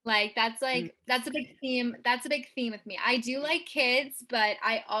 Like that's a big theme. That's a big theme with me. I do like kids, but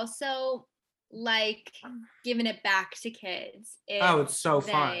I also like giving it back to kids. It's so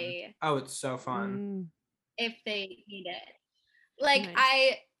fun. It's so fun. If they need it. Like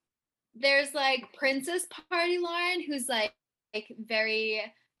nice. There's like Princess Party Lauren, who's like very,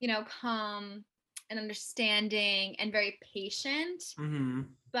 calm and understanding and very patient. Mm-hmm.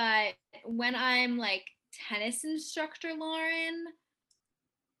 But when I'm like tennis instructor Lauren,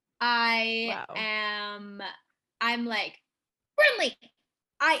 I'm like, Brinley,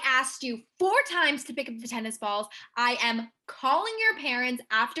 I asked you 4 times to pick up the tennis balls. I am calling your parents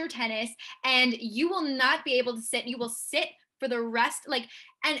after tennis, and you will not be able to sit. You will sit for the rest. Like,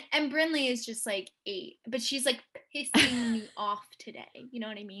 and Brinley is just like 8, but she's like pissing me off today. You know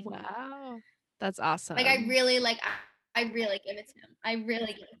what I mean? Wow, that's awesome. Like, I really give it to him. I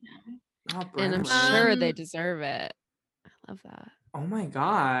really give it to him. Oh, and I'm sure they deserve it. I love that. Oh my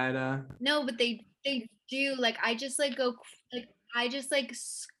God. No, but they do. Like, I just like go like I just like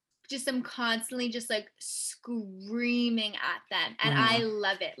just am constantly just like screaming at them, and I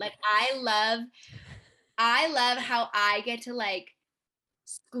love it. Like, I love how I get to like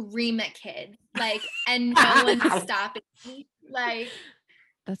scream at kids, like, and no one's stopping me. Like,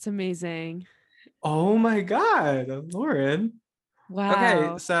 that's amazing. Oh my God, Lauren. Wow.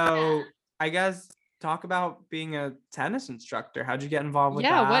 Okay, so I guess talk about being a tennis instructor. How'd you get involved with that?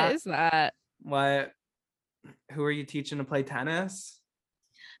 Yeah, what is that? Who are you teaching to play tennis?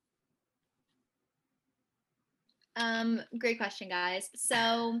 Great question, guys.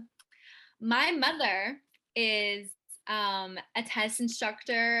 So my mother is a tennis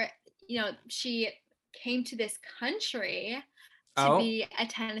instructor. She came to this country to be a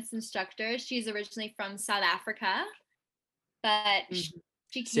tennis instructor. She's originally from South Africa, but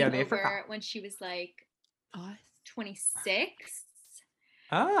she came over when she was like 26.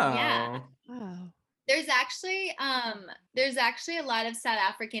 Oh. Yeah. Wow. There's actually a lot of South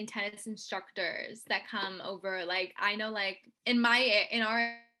African tennis instructors that come over. Like, I know, like, in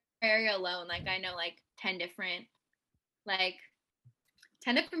our area alone, like, I know like 10 different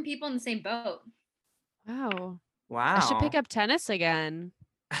people in the same boat. Wow. Wow. I should pick up tennis again.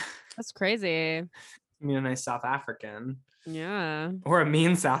 That's crazy. I mean, a nice South African. Yeah. Or a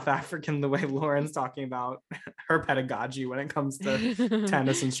mean South African, the way Lauren's talking about her pedagogy when it comes to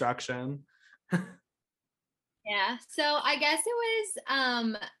tennis instruction. Yeah. So I guess it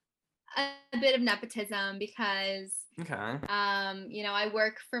was a bit of nepotism because I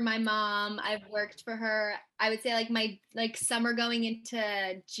work for my mom. I've worked for her, I would say, like, my summer going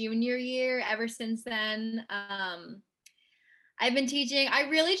into junior year. Ever since then, I've been teaching. I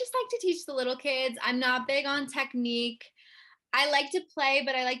really just like to teach the little kids. I'm not big on technique. I like to play,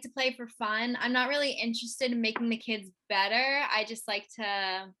 but I like to play for fun. I'm not really interested in making the kids better. I just like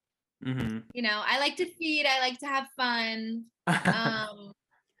to, I like to feed. I like to have fun. As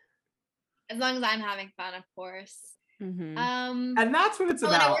long as I'm having fun, of course. And that's what it's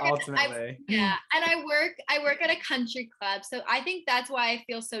about, ultimately. And I work at a country club, so I think that's why I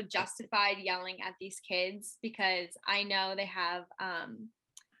feel so justified yelling at these kids, because I know they have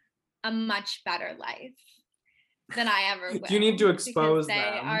a much better life than I ever will. You need to expose them.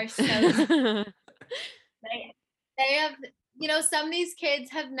 They are so they have, some of these kids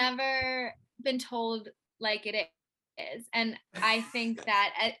have never been told like it is, and I think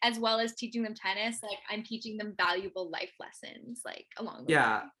that as well as teaching them tennis, like, I'm teaching them valuable life lessons, like, along the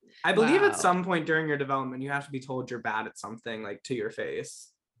way. I believe at some point during your development you have to be told you're bad at something, like, to your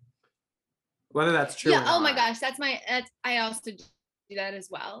face, whether that's true or not. Oh my gosh, I also do that as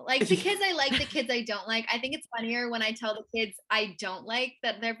well. Like, the kids I like, the kids I don't like. I think it's funnier when I tell the kids I don't like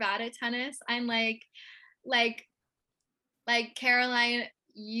that they're bad at tennis. I'm like Caroline,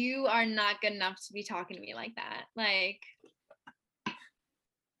 you are not good enough to be talking to me like that. Like,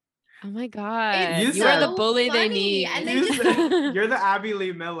 oh my God, you are the bully they need. And you're the Abby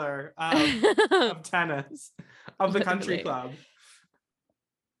Lee Miller of tennis, of the country club.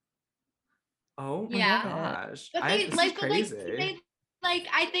 Oh my gosh. But I think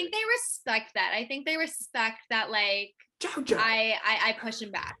they respect that. I think they respect that, like, Jojo. I push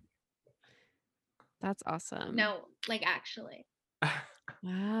them back. That's awesome. No, like, actually.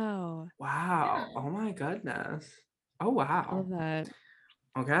 Wow. Yeah. Oh my goodness. Oh wow. I love that.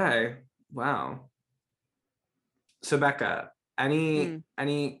 Okay. Wow. So Becca, any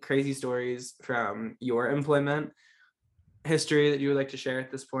crazy stories from your employment history that you would like to share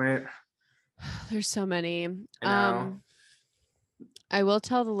at this point? There's so many. I know. I will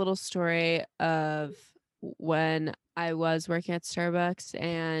tell the little story of when I was working at Starbucks,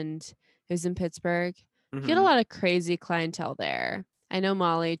 and it was in Pittsburgh. You get a lot of crazy clientele there. I know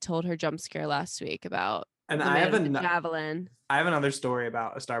Molly told her jump scare last week about And the I have man with the javelin. I have another story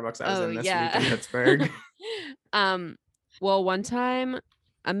about a Starbucks I was in this week in Pittsburgh. Well, one time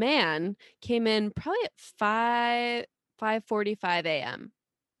a man came in probably at 5:45 a.m.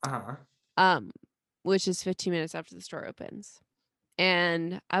 Which is 15 minutes after the store opens.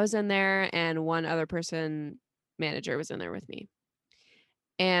 And I was in there, and one other manager was in there with me.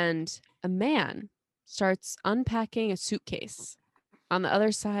 And a man starts unpacking a suitcase on the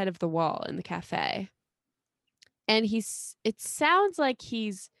other side of the wall in the cafe. And it sounds like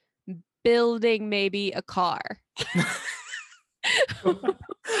he's building maybe a car.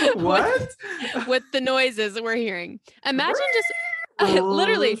 What? with the noises that we're hearing. Imagine just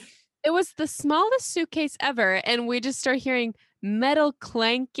literally, it was the smallest suitcase ever. And we just start hearing metal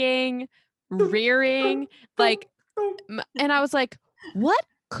clanking, rearing, like, and I was like, what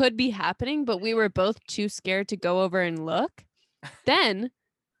could be happening? But we were both too scared to go over and look. Then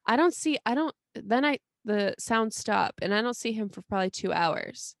the sound stop and I don't see him for probably 2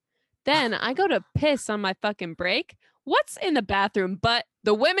 hours. Then I go to piss on my fucking break. What's in the bathroom but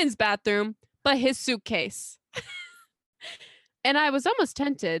the women's bathroom, but his suitcase? And I was almost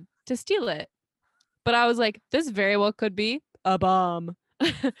tempted to steal it. But I was like, this very well could be a bomb.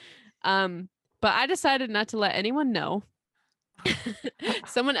 But I decided not to let anyone know.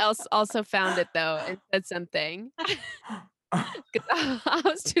 Someone else also found it though and said something. I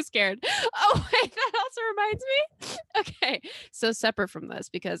was too scared. Oh wait, that also reminds me. Okay, so separate from this,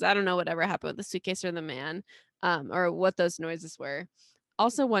 because I don't know whatever happened with the suitcase or the man, or what those noises were.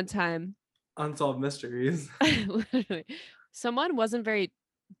 Also, one time, unsolved mysteries. Literally, someone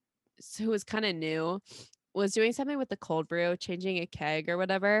who was kind of new, was doing something with the cold brew, changing a keg or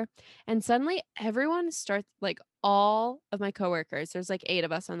whatever, and suddenly everyone starts, like, all of my coworkers, there's like 8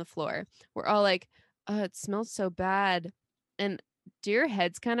 of us on the floor, we're all like, oh, it smells so bad. And do your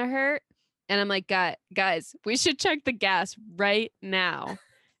heads kind of hurt? And I'm like, guys, we should check the gas right now.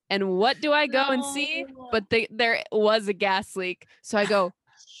 And what do I go and see? But there was a gas leak. So I go,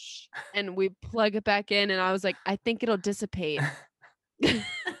 shh, and we plug it back in. And I was like, I think it'll dissipate.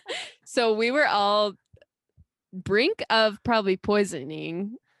 So we were all brink of probably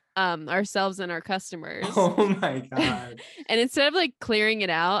poisoning ourselves and our customers. Oh my God. And instead of like clearing it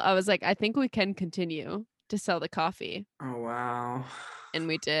out, I was like, I think we can continue to sell the coffee. Oh wow. And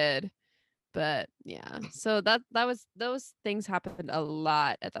we did. But yeah, so those things happened a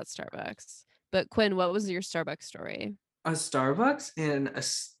lot at that Starbucks. But Quinn, what was your Starbucks story? A Starbucks in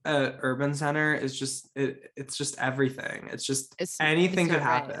a urban center is just it's just everything. It's anything could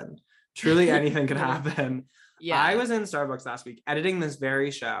happen. Right. Truly anything could happen. Yeah. I was in Starbucks last week editing this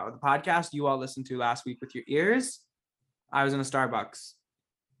very show, the podcast you all listened to last week with your ears. I was in a Starbucks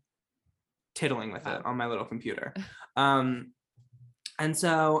tiddling with it on my little computer. And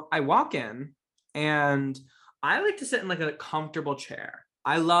so I walk in and I like to sit in like a comfortable chair.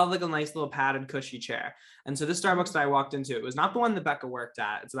 I love like a nice little padded cushy chair. And so this Starbucks that I walked into, it was not the one that Becca worked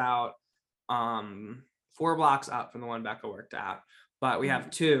at. It's about 4 blocks up from the one Becca worked at. But we have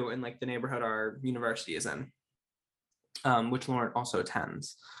 2 in like the neighborhood our university is in, which Lauren also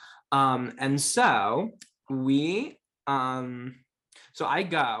attends. And so so I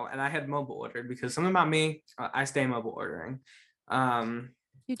go and I had mobile ordered because something about me, I stay mobile ordering.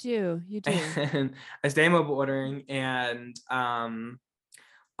 You do. And I stay mobile ordering, and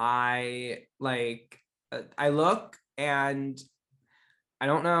I look, and I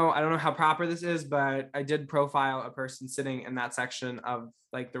don't know how proper this is, but I did profile a person sitting in that section of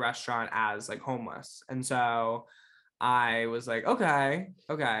like the restaurant as like homeless. And so I was like, okay.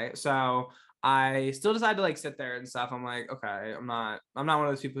 So I still decided to like sit there and stuff. I'm like, okay, I'm not one of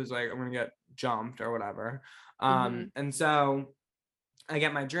those people who's like, I'm gonna get jumped or whatever. And so I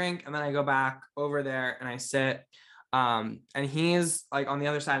get my drink and then I go back over there and I sit. And he's like on the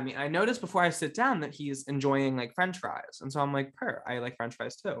other side of me. And I noticed before I sit down that he's enjoying like French fries. And so I'm like, I like French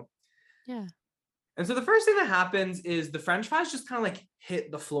fries too. Yeah. And so the first thing that happens is the French fries just kind of like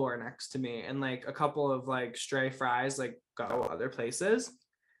hit the floor next to me, and like a couple of like stray fries like go other places.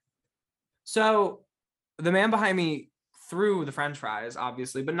 So the man behind me threw the French fries,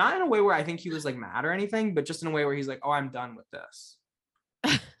 obviously, but not in a way where I think he was like mad or anything, but just in a way where he's like, oh, I'm done with this.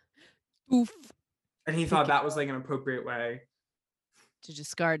 Oof. And he thought that was like an appropriate way to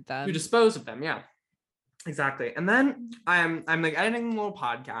discard them, to dispose of them. Yeah, exactly. And then I'm like editing a little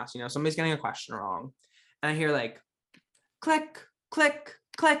podcast, somebody's getting a question wrong, and I hear like click, click,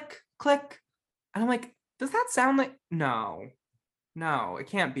 click, click, and I'm like, does that sound like no, it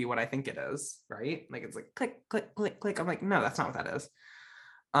can't be what I think it is, right? Like it's like click, click, click, click. I'm like, no, that's not what that is.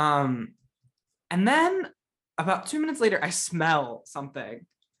 And then about 2 minutes later, I smell something.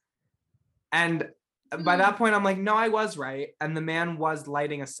 And by that point, I'm like, no, I was right. And the man was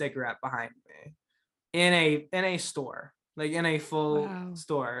lighting a cigarette behind me in a store, like in a full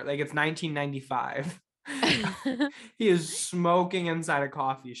store. Like it's 1995. He is smoking inside a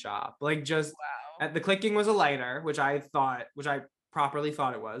coffee shop. Like just the clicking was a lighter, which I properly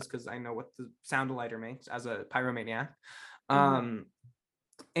thought it was because I know what the sound a lighter makes as a pyromaniac.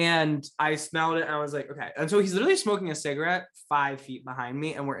 And I smelled it and I was like, okay. And so he's literally smoking a cigarette 5 feet behind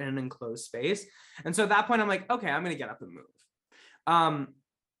me and we're in an enclosed space. And so at that point, I'm like, okay, I'm going to get up and move.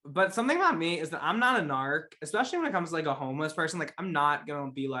 But something about me is that I'm not a narc, especially when it comes to like a homeless person. Like I'm not going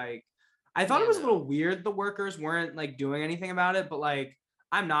to be like, I thought it was a little weird. The workers weren't like doing anything about it, but like,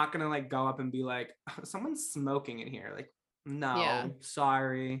 I'm not going to like go up and be like, someone's smoking in here. Like, no,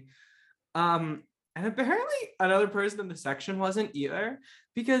 sorry. And apparently another person in the section wasn't either,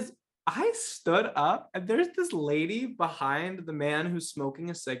 because I stood up and there's this lady behind the man who's smoking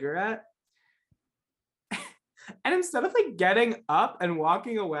a cigarette. And instead of like getting up and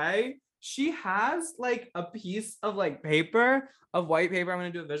walking away, she has like a piece of like paper, of white paper. I'm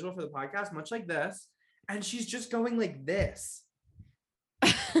going to do a visual for the podcast, much like this. And she's just going like this.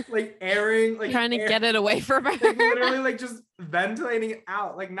 Like airing, like trying to get it away from her. Like literally like just ventilating it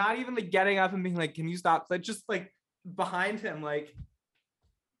out, like not even like getting up and being like, can you stop? Like just like behind him, like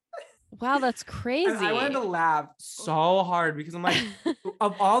wow, that's crazy. And I wanted to laugh so hard because I'm like,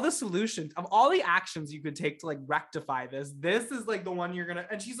 of all the solutions, of all the actions you could take to like rectify this is like the one you're gonna.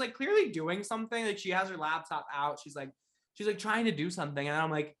 And she's like clearly doing something. Like she has her laptop out. She's like trying to do something, and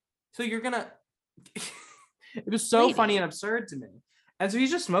I'm like, so you're gonna. It was so funny and absurd to me. And so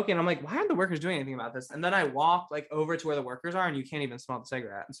he's just smoking. I'm like, why aren't the workers doing anything about this? And then I walk like over to where the workers are and you can't even smell the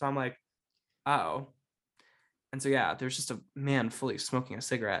cigarette. And so I'm like, oh. And so, yeah, there's just a man fully smoking a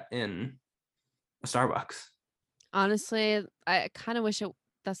cigarette in a Starbucks. Honestly, I kind of wish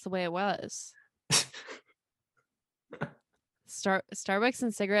that's the way it was. Starbucks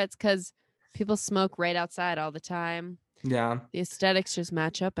and cigarettes, because people smoke right outside all the time. Yeah. The aesthetics just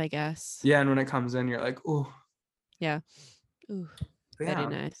match up, I guess. Yeah. And when it comes in, you're like, oh. Yeah. Ooh. Very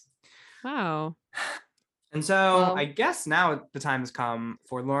nice. Wow. And so I guess now the time has come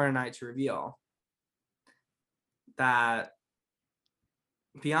for Lauren and I to reveal that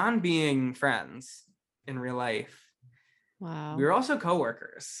beyond being friends in real life, we were also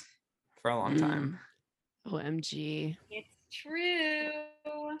coworkers for a long time. OMG. It's true.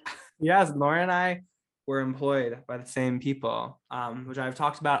 Yes, Lauren and I were employed by the same people, which I've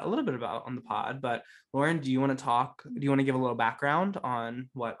talked about a little bit about on the pod. But Lauren, do you want to give a little background on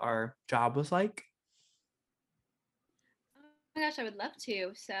what our job was like? Oh my gosh, I would love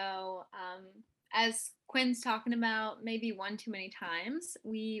to. So, as Quinn's talking about maybe one too many times,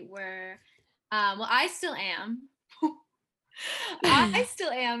 we were, I still am. I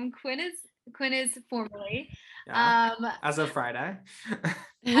still am. Quinn is formerly. As of Friday.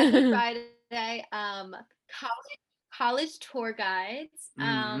 As of Friday, college tour guides.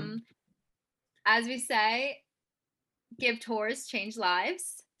 As we say, give tours, change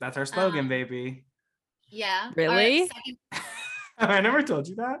lives. That's our slogan, baby. Yeah. Really? I never told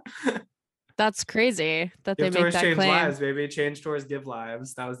you that. That's crazy that give they make tours, that change claim. Lives, baby. Change tours, give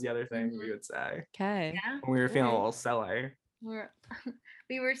lives. That was the other thing we would say. Okay. Yeah. When we were feeling a little silly.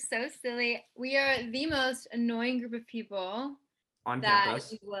 We were so silly. We are the most annoying group of people on that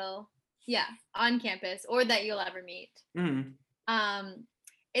campus. You will, on campus, or that you'll ever meet.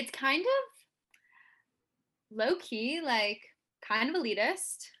 It's kind of low key, like kind of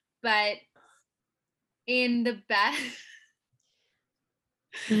elitist, but in the best.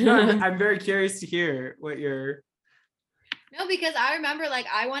 No, I'm very curious to hear what you're. No, because I remember like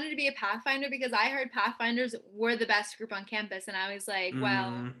I wanted to be a Pathfinder because I heard Pathfinders were the best group on campus, and I was like,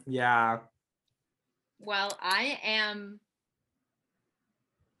 well,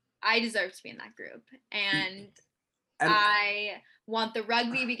 I deserve to be in that group, and I want the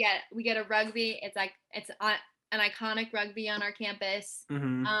rugby. We get a rugby. It's like it's an iconic rugby on our campus.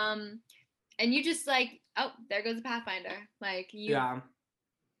 And you just like, oh, there goes a Pathfinder. Like you. Yeah.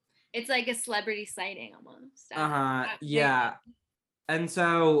 It's like a celebrity sighting almost. Yeah. And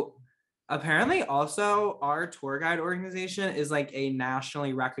so apparently also our tour guide organization is like a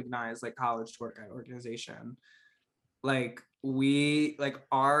nationally recognized like college tour guide organization. Like we like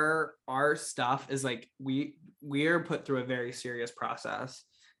our stuff is like we are put through a very serious process.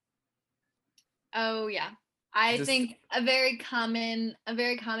 Oh yeah. I think a very common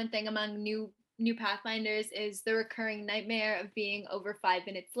thing among new Pathfinders is the recurring nightmare of being over 5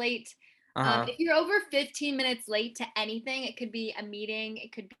 minutes late. If you're over 15 minutes late to anything, it could be a meeting,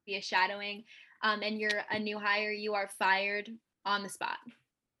 it could be a shadowing, and you're a new hire, you are fired on the spot.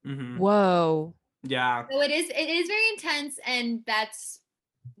 Whoa. Yeah. So it is very intense, and that's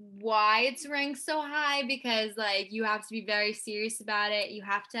why it's ranked so high, because like you have to be very serious about it. You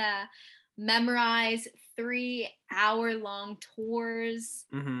have to memorize 3-hour long tours.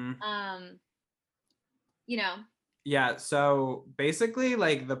 Mm-hmm. You know. Yeah, so basically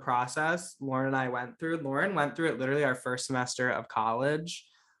like the process Lauren went through it literally our first semester of college,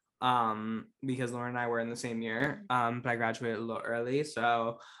 because Lauren and I were in the same year, but I graduated a little early,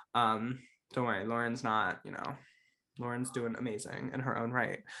 so don't worry, Lauren's doing amazing in her own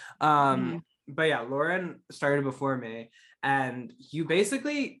right. But yeah, Lauren started before me, and you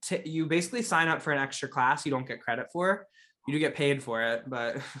basically sign up for an extra class you don't get credit for. You do get paid for it,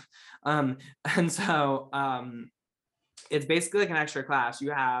 but and so it's basically like an extra class.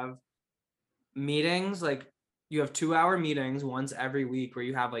 You have meetings, like you have 2-hour meetings once every week where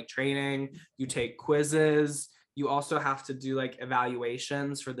you have like training, you take quizzes, you also have to do like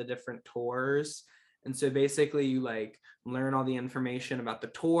evaluations for the different tours. And so basically you like learn all the information about the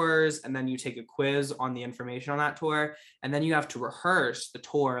tours, and then you take a quiz on the information on that tour, and then you have to rehearse the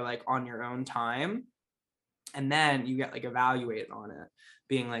tour like on your own time. And then you get like evaluated on it,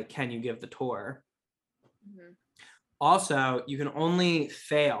 being like, can you give the tour? Mm-hmm. Also, you can only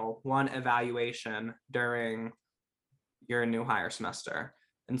fail one evaluation during your new hire semester.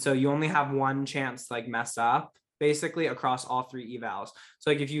 And so you only have one chance to like mess up basically across all 3 evals. So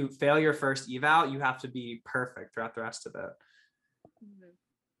like if you fail your first eval, you have to be perfect throughout the rest of it.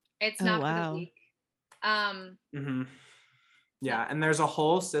 It's not for the week. Yeah, and there's a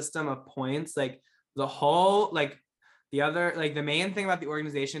whole system of points, like the whole like the main thing about the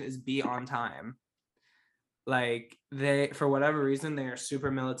organization is be on time. Like they, for whatever reason, they are super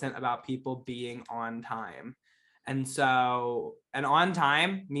militant about people being on time. And so, and on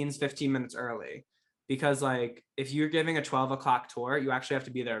time means 15 minutes early, because like if you're giving a 12 o'clock tour, you actually have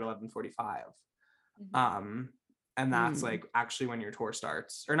to be there at 11:45. And that's like actually when your tour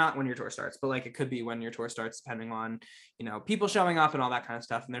starts, or not when your tour starts, but like it could be when your tour starts, depending on, people showing up and all that kind of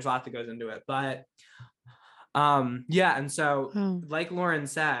stuff. And there's a lot that goes into it, but yeah. And so like Lauren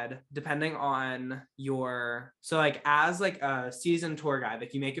said, depending on so like as like a seasoned tour guide,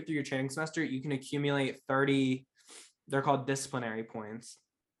 like you make it through your training semester, you can accumulate 30, they're called disciplinary points.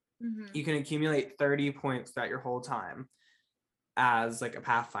 You can accumulate 30 points throughout your whole time as like a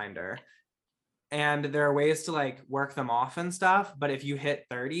Pathfinder. And there are ways to like work them off and stuff, but if you hit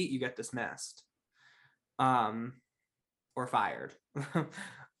 30, you get dismissed or fired.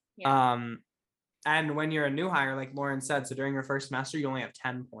 Yeah. And when you're a new hire, like Lauren said, so during your first semester, you only have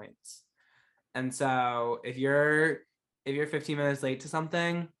 10 points. And so if you're 15 minutes late to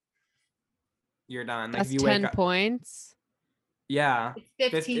something, you're done. That's like if you 10 wake up, points. Yeah.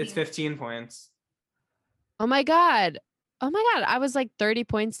 It's 15. It's 15 points. Oh my God. I was like 30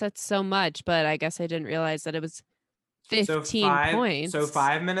 points. That's so much, but I guess I didn't realize that it was 15 points. So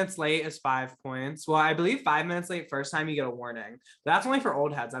 5 minutes late is 5 points. Well, I believe 5 minutes late first time you get a warning. But that's only for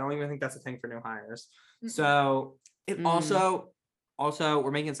old heads. I don't even think that's a thing for new hires. So it also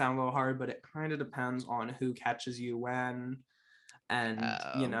we're making it sound a little hard, but it kind of depends on who catches you when. And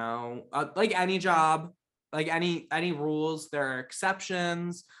like any job, like any rules, there are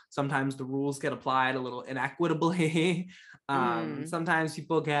exceptions. Sometimes the rules get applied a little inequitably. Sometimes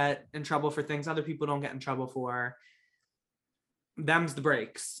people get in trouble for things other people don't get in trouble for. Them's the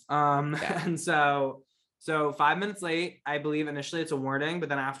breaks. And so 5 minutes late, I believe initially it's a warning, but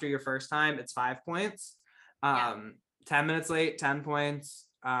then after your first time, it's 5 points. 10 minutes late, 10 points.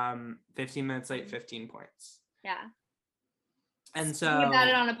 15 minutes late, 15 points. Yeah. And so thinking about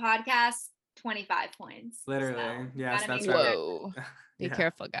it on a podcast, 25 points. Literally. So, yes, that's right. Whoa. Be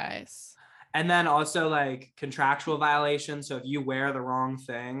careful, guys. And then also like contractual violations. So if you wear the wrong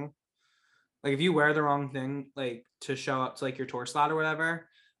thing, like to show up to like your tour slot or whatever,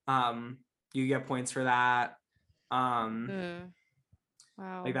 you get points for that. Wow.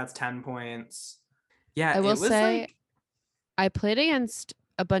 Like that's 10 points. Yeah. I will say I played against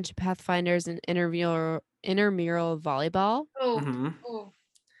a bunch of Pathfinders in intramural volleyball. Oh.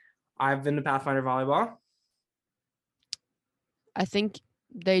 I've been to Pathfinder volleyball. I think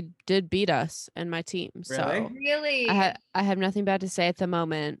they did beat us and my team. So really, I have nothing bad to say at the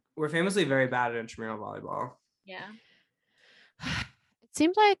moment. We're famously very bad at intramural volleyball. Yeah. It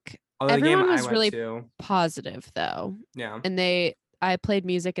seemed like everyone was really positive though. Yeah. And I played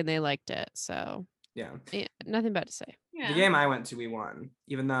music and they liked it. So yeah, nothing bad to say. Yeah. The game I went to, we won,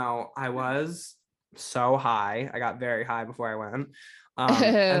 even though I was so high. I got very high before I went.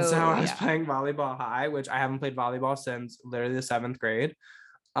 And so I was playing volleyball high, which I haven't played volleyball since literally the 7th grade.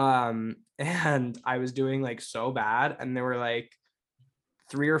 And I was doing like so bad, and there were like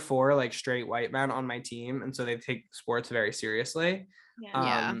 3 or 4 like straight white men on my team, and so they take sports very seriously.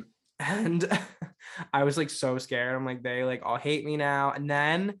 Yeah. And I was like so scared. I'm like, they like all hate me now. And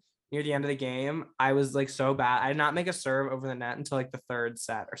then near the end of the game, I was like so bad. I did not make a serve over the net until like the 3rd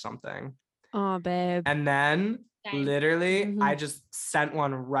set or something. Oh, babe. And then literally I Mhm. just sent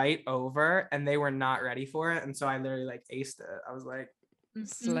one right over, and they were not ready for it. And so I literally like aced it. I was like,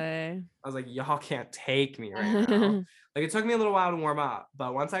 Slay. y'all can't take me right now. Like, it took me a little while to warm up,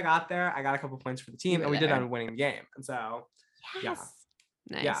 but once I got there, I got a couple points for the team, were and we did there. end up winning the game. And so yeah.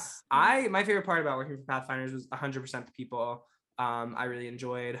 Nice. Yeah. My favorite part about working for Pathfinders was 100% the people. I really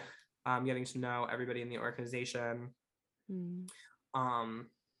enjoyed getting to know everybody in the organization. Mm.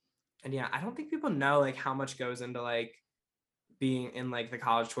 And yeah, I don't think people know like how much goes into like being in like the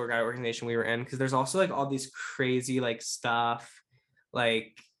college tour guide organization we were in, because there's also like all these crazy like stuff.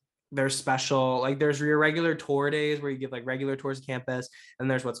 Like, there's special, like there's your regular tour days where you give like regular tours of campus, and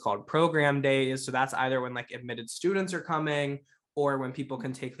there's what's called program days. So that's either when like admitted students are coming, or when people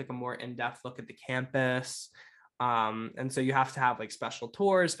can take like a more in-depth look at the campus. And so you have to have like special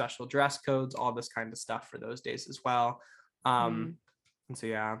tours, special dress codes, all this kind of stuff for those days as well. And so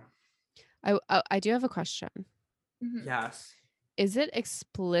yeah. I do have a question. Yes. Is it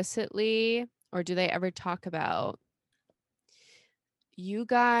explicitly, or do they ever talk about you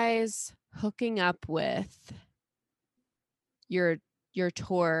guys hooking up with your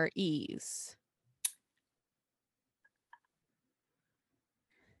tourees?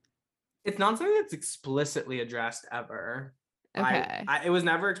 It's not something that's explicitly addressed ever. Okay. It was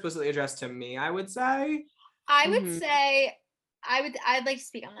never explicitly addressed to me, I would say. I would say I'd like to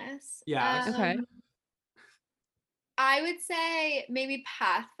speak on this. Yes. Okay. I would say maybe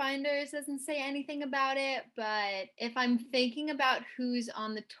Pathfinders doesn't say anything about it, but if I'm thinking about who's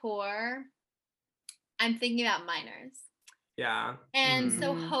on the tour, I'm thinking about minors. Yeah. And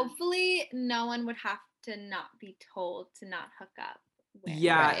so hopefully no one would have to not be told to not hook up with.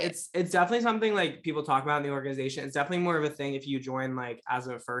 Yeah, it's definitely something like people talk about in the organization. It's definitely more of a thing if you join like as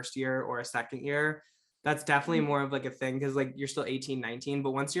a first year or a second year. That's definitely more of like a thing, because like you're still 18, 19,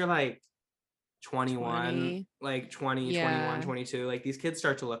 but once you're like 21, 20. like 20, 21, 22, like these kids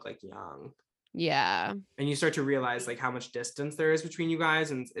start to look like young. Yeah. And you start to realize like how much distance there is between you guys,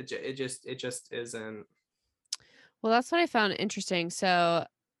 and it just isn't. Well, that's what I found interesting. So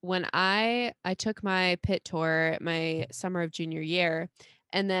when I took my pit tour my summer of junior year,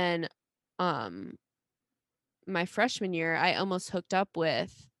 and then my freshman year, I almost hooked up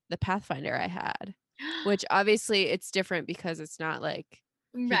with the Pathfinder I had, which obviously it's different because it's not like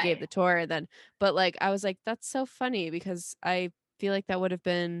he gave the tour then, but like I was like, that's so funny, because I feel like that would have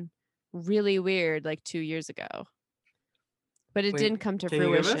been really weird like 2 years ago. But it didn't come to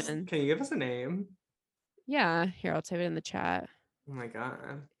fruition. Can you give us a name? Yeah, here, I'll type it in the chat. Oh my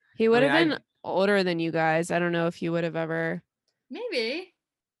God. He would have been older than you guys. I don't know if you would have ever. Maybe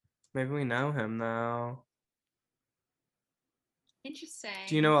we know him though. Interesting.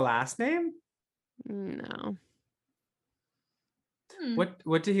 Do you know a last name? No.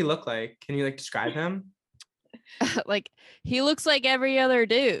 What did he look like? Can you like describe him? Like, he looks like every other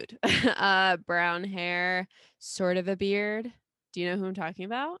dude. Brown hair, sort of a beard. Do you know who I'm talking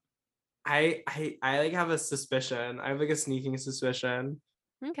about? I like have a suspicion. I have like a sneaking suspicion.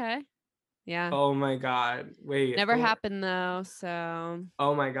 Okay. Yeah. Oh my God. Wait. Never happened though, so.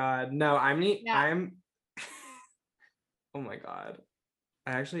 Oh my God. No, I'm oh my God.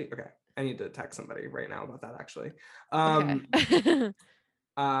 I need to text somebody right now about that actually. Okay.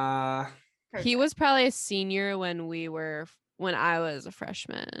 He was probably a senior when I was a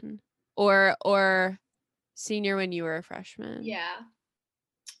freshman. Or senior when you were a freshman. Yeah.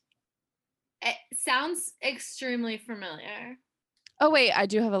 It sounds extremely familiar. Oh wait, I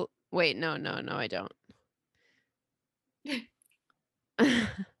do have a wait, no, I don't.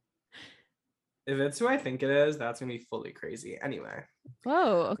 If it's who I think it is, that's gonna be fully crazy. Anyway.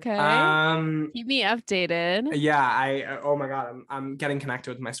 Whoa, okay. Keep me updated. Yeah, oh my God, I'm getting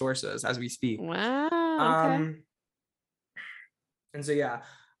connected with my sources as we speak. Wow. Okay. And so yeah,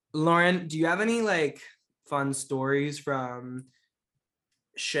 Lauren, do you have any like fun stories from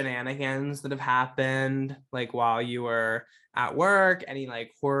shenanigans that have happened like while you were at work? Any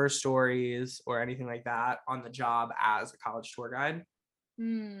like horror stories or anything like that on the job as a college tour guide?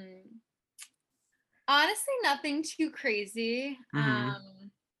 Honestly, nothing too crazy. I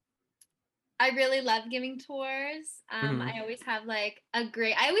really love giving tours. I always have like I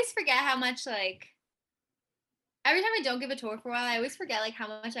always forget how much like every time I don't give a tour for a while, I always forget like how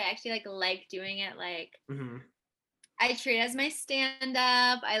much I actually like doing it. Like I treat it as my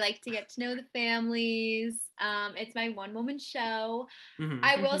stand-up. I like to get to know the families. It's my one-woman show.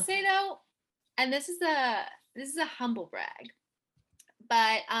 I will say though, and this is a humble brag,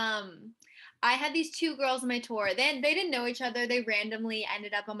 but I had these two girls on my tour. They didn't know each other. They randomly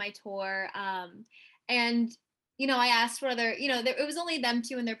ended up on my tour. And I asked what other, it was only them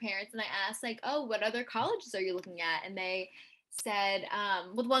two and their parents. And I asked like, oh, what other colleges are you looking at? And they said,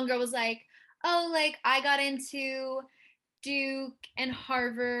 with one girl was like, oh, like I got into Duke and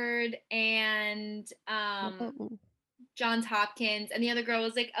Harvard and Johns Hopkins. And the other girl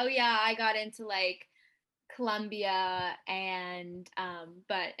was like, oh yeah, I got into like Columbia and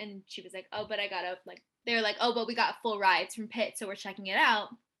she was like, oh, but I got up like they're like, oh, but we got full rides from Pitt, so we're checking it out.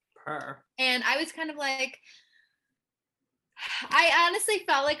 And I was kind of like, I honestly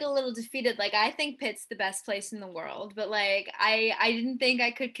felt like a little defeated. Like I think Pitt's the best place in the world, but like I didn't think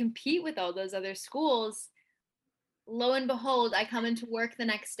I could compete with all those other schools. Lo and behold, I come into work the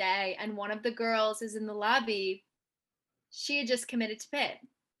next day and one of the girls is in the lobby. She had just committed to Pitt.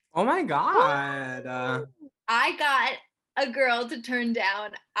 Oh my God. I got a girl to turn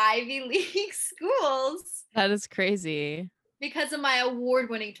down Ivy League schools. That is crazy. Because of my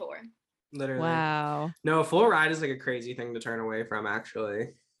award-winning tour. Literally. Wow. No, a full ride is like a crazy thing to turn away from, actually.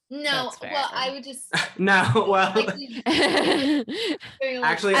 No, well, I would just. No, well.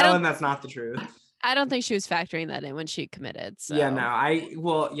 Actually, Ellen, that's not the truth. I don't think she was factoring that in when she committed. So. Yeah,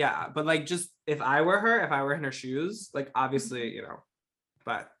 no, yeah, but like just if I were in her shoes, like obviously,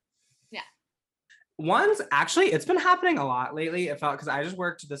 but. Yeah. One's actually, it's been happening a lot lately. It felt because I just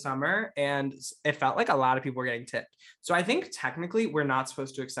worked the summer and it felt like a lot of people were getting tipped. So I think technically we're not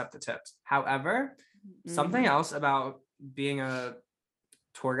supposed to accept the tips. However, something else about being a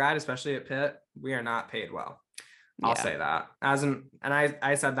tour guide, especially at Pitt, we are not paid well. I'll say that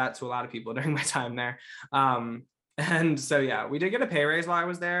I said that to a lot of people during my time there. And so, yeah, we did get a pay raise while I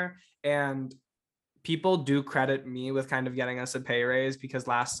was there, and people do credit me with kind of getting us a pay raise because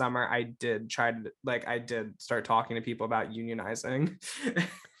last summer I did start talking to people about unionizing.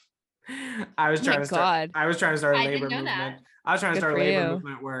 I was trying to start a labor movement. I was trying to start a labor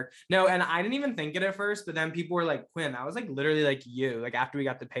movement work. No, and I didn't even think it at first, but then people were like, Quinn, I was like literally like you, like after we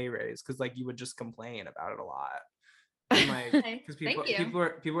got the pay raise, because like you would just complain about it a lot. And like, because people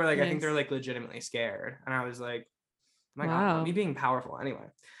were like, nice. I think they're like legitimately scared. And I was like, oh my God, me being powerful anyway.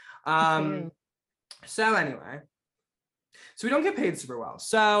 So anyway, so we don't get paid super well.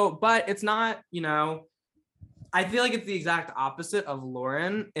 So, but it's not, I feel like it's the exact opposite of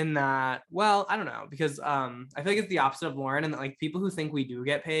Lauren in that, well, I don't know, because I feel like it's the opposite of Lauren in that like people who think we do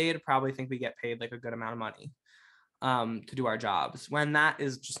get paid probably think we get paid like a good amount of money to do our jobs, when that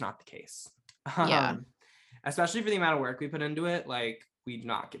is just not the case. Especially for the amount of work we put into it, like we do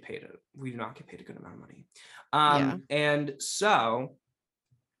not get paid a good amount of money. And so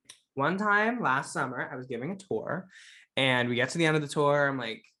one time last summer, I was giving a tour and we get to the end of the tour. I'm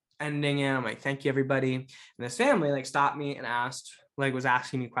like ending it. I'm like, thank you, everybody. And this family like stopped me and was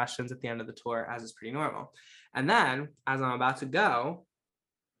asking me questions at the end of the tour, as is pretty normal. And then as I'm about to go,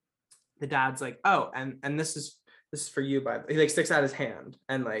 the dad's like, oh, and this is for you, but he like sticks out his hand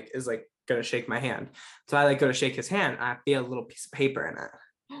and like is like gonna shake my hand. So I like go to shake his hand and I feel a little piece of paper in it.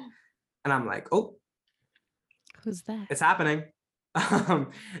 And I'm like, oh, who's that? It's happening. And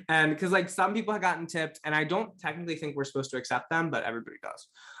because like some people have gotten tipped and I don't technically think we're supposed to accept them, but everybody does.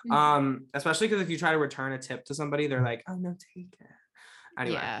 Especially because if you try to return a tip to somebody, they're like, oh no, take it.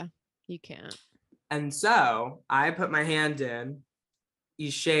 Anyway. Yeah, you can't. And so I put my hand in, he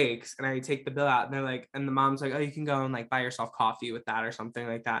shakes, and I take the bill out, and they're like, and the mom's like, oh, you can go and like buy yourself coffee with that or something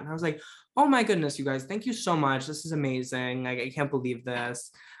like that. And I was like, oh my goodness, you guys, thank you so much. This is amazing. Like, I can't believe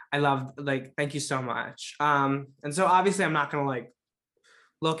this. I love, like, thank you so much. And so obviously I'm not gonna like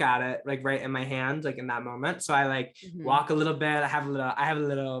look at it like right in my hand, like in that moment. So I like walk a little bit. I have a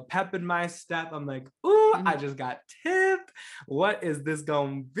little pep in my step. I'm like, ooh, I just got tipped. What is this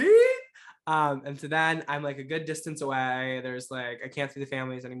gonna be? And so then I'm like a good distance away. There's like, I can't see the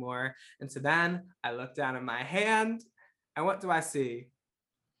families anymore. And so then I look down at my hand and what do I see?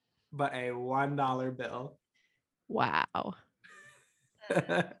 But a $1 bill. Wow.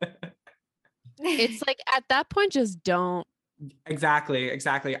 It's like at that point, just don't. Exactly.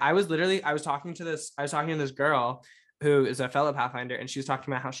 I was talking to this girl who is a fellow Pathfinder, and she was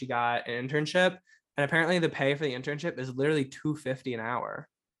talking about how she got an internship, and apparently the pay for the internship is literally $250 an hour.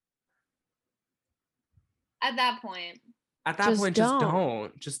 At that point,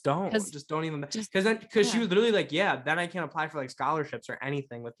 just don't even, because she was literally like, yeah, then I can't apply for like scholarships or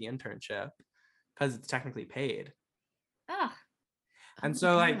anything with the internship because it's technically paid. And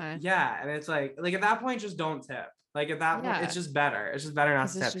so like, yeah, and it's like at that point, just don't tip. Like at that point, it's just better. It's just better not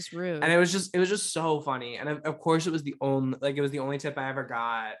to tip. It's just rude. And it was just so funny. And of course, it was the only tip I ever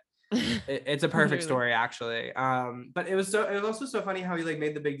got. It's a perfect story, actually. But it was also so funny how he like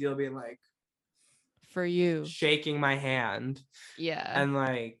made the big deal being like, for you, shaking my hand. Yeah. And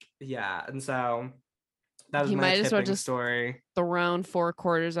like, yeah. And so that was he my might as well tipping just story. Thrown 4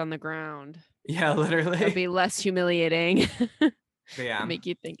 quarters on the ground. Yeah, literally. It'll be less humiliating. But yeah. Make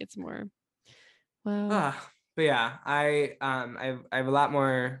you think it's more. Wow. But yeah, I have a lot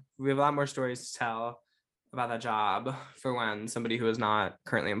more. We have a lot more stories to tell about that job for when somebody who is not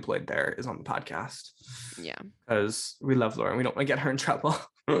currently employed there is on the podcast. Yeah, because we love Lauren. We don't want to get her in trouble.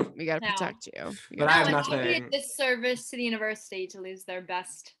 We gotta protect you. But I have It nothing. would be a disservice to the university to lose their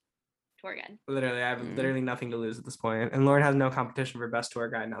best tour guide. Literally, I have literally nothing to lose at this point. And Lauren has no competition for best tour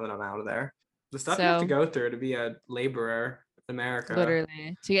guide now that I'm out of there. The stuff you have to go through to be a laborer in America.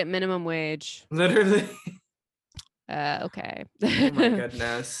 Literally, to get minimum wage. Literally. Okay. Oh my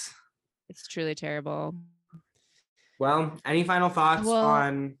goodness. It's truly terrible. Well, any final thoughts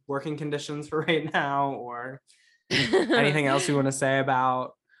on working conditions for right now, or anything else you want to say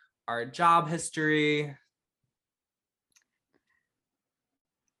about our job history?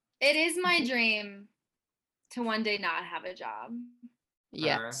 It is my dream to one day not have a job.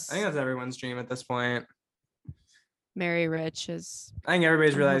 Yes. I think that's everyone's dream at this point. Marry rich is. I think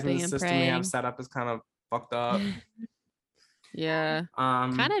everybody's realizing the system we have set up is kind of fucked up. Yeah.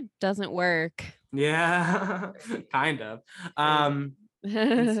 Kind of doesn't work. Yeah, kind of. So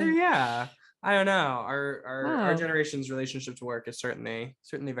yeah, I don't know. Our generation's relationship to work is certainly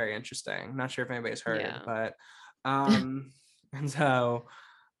very interesting. Not sure if anybody's heard, but and so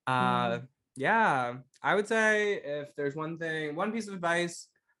yeah, I would say if there's one piece of advice,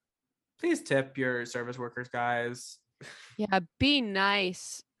 please tip your service workers, guys. Yeah, be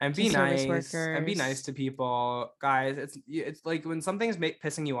nice. And be nice to people, guys. It's like when something's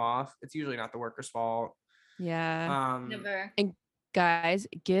pissing you off, it's usually not the worker's fault. Yeah. Never. And guys,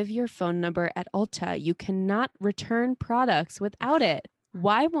 give your phone number at Ulta. You cannot return products without it.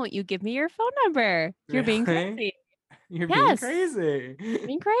 Why won't you give me your phone number? You're being crazy. You're being crazy.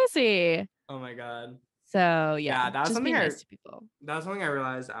 Being crazy. Oh my god. So yeah, that was something nice to people. That was something I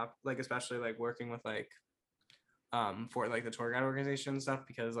realized, like especially like working with like for like the tour guide organization and stuff,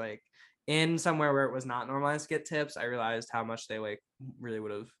 because like in somewhere where it was not normalized to get tips, I realized how much they like really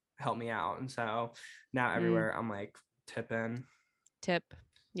would have helped me out. And so now everywhere I'm like tip.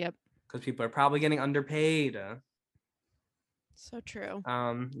 Yep. Because people are probably getting underpaid. So true.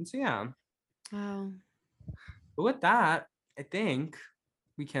 And so yeah. Wow. But with that, I think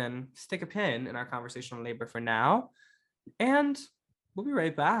we can stick a pin in our conversation on labor for now. And we'll be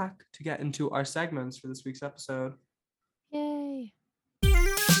right back to get into our segments for this week's episode. Yay. Guys,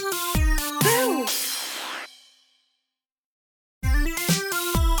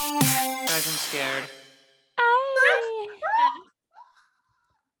 I'm scared.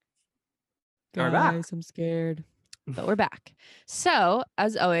 We're back. Guys, I'm scared. But we're back. So,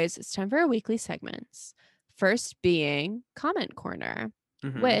 as always, it's time for our weekly segments. First being Comment Corner,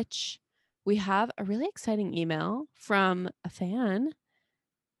 which we have a really exciting email from a fan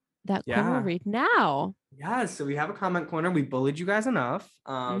that Quinn will read now. Yeah, so we have a comment corner. We bullied you guys enough.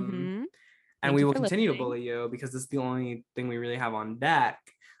 And we will continue to bully you because this is the only thing we really have on deck.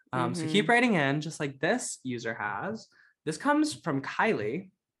 So keep writing in just like this user has. This comes from Kylie.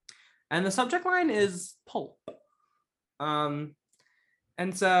 And the subject line is pulp. And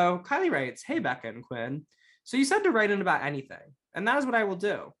so Kylie writes, "Hey, Becca and Quinn. So you said to write in about anything, and that is what I will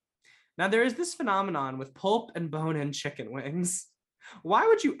do. Now there is this phenomenon with pulp and bone-in chicken wings. Why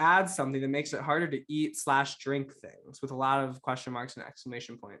would you add something that makes it harder to eat/drink things?" with a lot of question marks and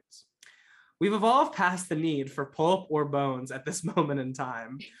exclamation points. "We've evolved past the need for pulp or bones at this moment in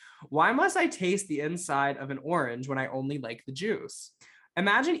time. Why must I taste the inside of an orange when I only like the juice?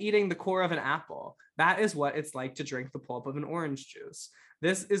 Imagine eating the core of an apple. That is what it's like to drink the pulp of an orange juice.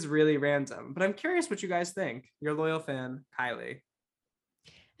 This is really random, but I'm curious what you guys think. Your loyal fan, Kylie."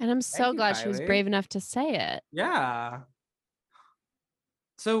 And I'm so glad she was brave enough to say it. Yeah.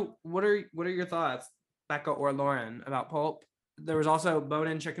 So what are your thoughts, Becca or Lauren, about pulp? There was also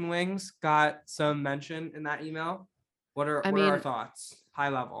bone-in chicken wings got some mention in that email. What are our thoughts? High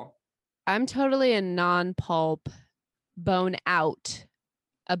level. I'm totally a non-pulp, bone out,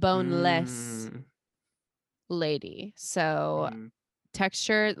 a boneless lady. So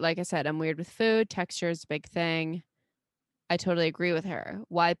texture, like I said, I'm weird with food. Texture is a big thing. I totally agree with her.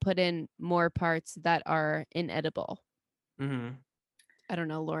 Why put in more parts that are inedible? I don't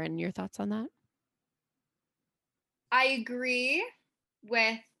know, Lauren, your thoughts on that? I agree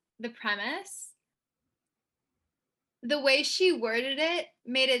with the premise. the way she worded it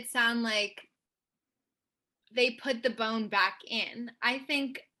made it sound like they put the bone back in. I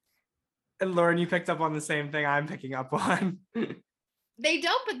think And Lauren, you picked up on the same thing I'm picking up on. they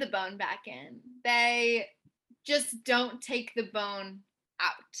don't put the bone back in. They just don't take the bone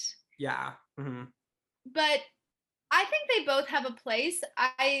out. Yeah. Mm-hmm. But I think they both have a place.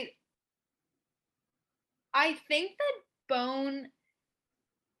 I think that bone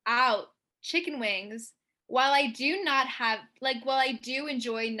out chicken wings, while I do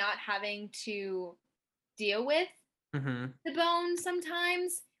enjoy not having to deal with the bone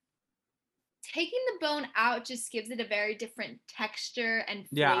sometimes, taking the bone out just gives it a very different texture and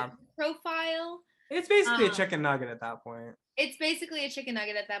flavor profile. It's basically a chicken nugget at that point. It's basically a chicken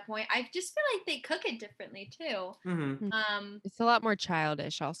nugget at that point. I just feel like they cook it differently too. It's a lot more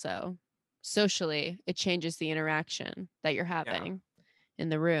childish also. Socially, it changes the interaction that you're having in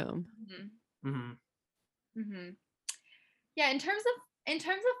the room. Yeah, in terms of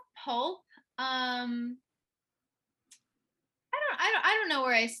pulp, I don't know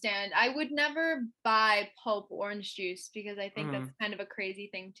where I stand. I would never buy pulp orange juice because I think that's kind of a crazy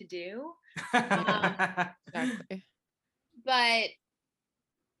thing to do. Exactly. But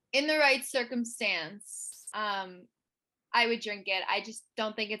in the right circumstance, I would drink it. I just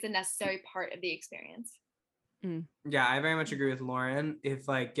don't think it's a necessary part of the experience. Yeah, I very much agree with Lauren. If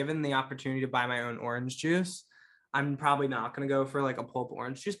like given the opportunity to buy my own orange juice, I'm probably not gonna go for like a pulp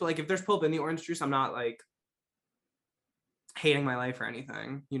orange juice. But like if there's pulp in the orange juice, I'm not like hating my life or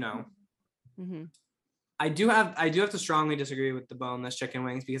anything, you know. I do have to strongly disagree with the boneless chicken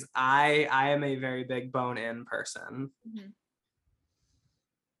wings because I am a very big bone-in person.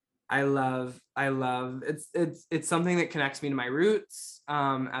 I love it's something that connects me to my roots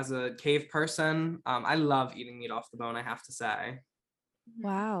as a cave person. I love eating meat off the bone, I have to say.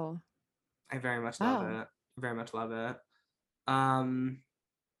 Wow. I very much love it. Very much love it.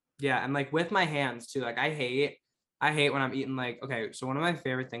 Yeah, and like with my hands too. Like I hate when I'm eating like, okay, so one of my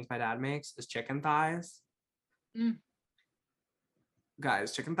favorite things my dad makes is chicken thighs.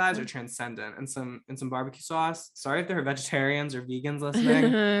 Guys, chicken thighs are transcendent, and some barbecue sauce. Sorry if there are vegetarians or vegans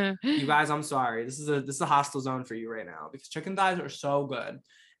listening. You guys, I'm sorry. This is a hostile zone for you right now because chicken thighs are so good.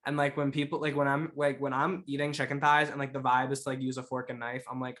 And like when people when I'm eating chicken thighs and like the vibe is to like use a fork and knife,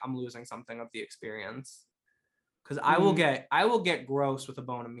 I'm like I'm losing something of the experience. Because I will get gross with a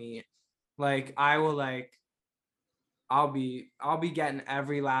bone of meat. Like I'll be getting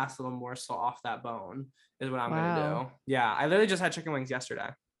every last little morsel off that bone is what I'm gonna do. Yeah, I literally just had chicken wings yesterday.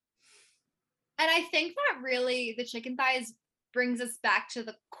 And I think that really the chicken thighs brings us back to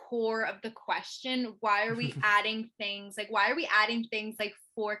the core of the question. Why are we adding things like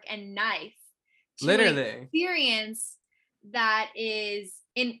fork and knife to literally an experience that is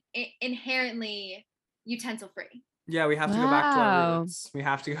inherently utensil free? Yeah, we have to go back to our roots. We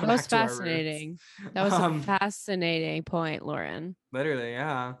have to go back to our roots. That was a fascinating point, Lauren. Literally,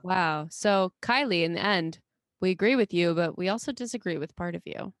 yeah. Wow. So Kylie, in the end, we agree with you, but we also disagree with part of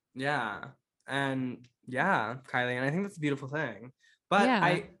you. Yeah. And yeah, Kylie, and I think that's a beautiful thing. But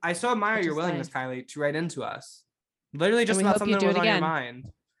I so admire your willingness, Kylie, to write into us. Literally just about something that was on your mind.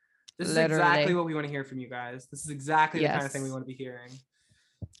 This is exactly what we want to hear from you guys. This is exactly the kind of thing we want to be hearing.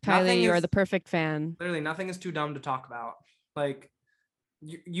 Kylie, you are the perfect fan. Literally, nothing is too dumb to talk about. Like,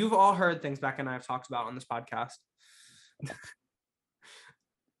 you've all heard things Becca and I have talked about on this podcast.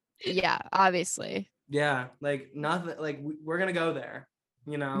 Yeah, obviously. Yeah, like nothing. Like we're gonna go there.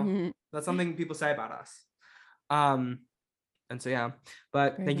 You know, that's something people say about us. And so yeah.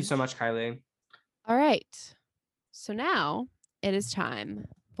 But thank you so much, Kylie. All right. So now it is time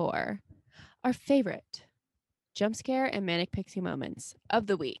for our favorite jump scare and manic pixie moments of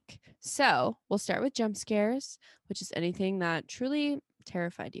the week. So we'll start with jump scares, which is anything that truly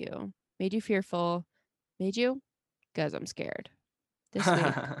terrified you, made you fearful, made you, because I'm scared. This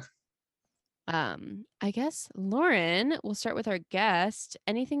week, I guess Lauren, we'll start with our guest.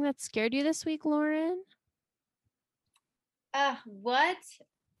 Anything that scared you this week, Lauren? What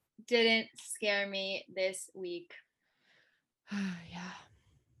didn't scare me this week? Yeah.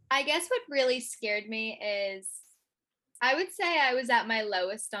 I guess what really scared me is I would say I was at my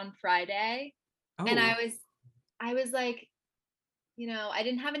lowest on Friday. And I was like, I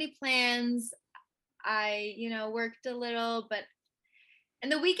didn't have any plans. I, worked a little,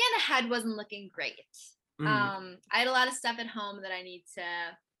 and the weekend ahead wasn't looking great. I had a lot of stuff at home that I need to,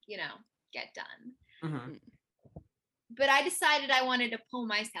 get done. But I decided I wanted to pull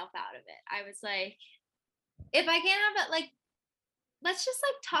myself out of it. I was like, if I can't have it, let's just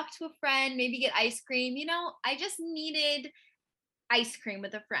talk to a friend, maybe get ice cream. I just needed ice cream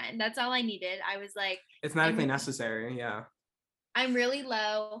with a friend. That's all I needed. I was like, it's medically necessary. Yeah. I'm really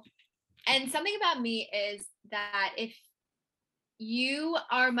low. And something about me is that if you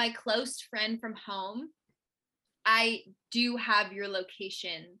are my close friend from home, I do have your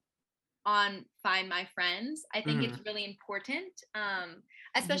location on Find My Friends. I think it's really important.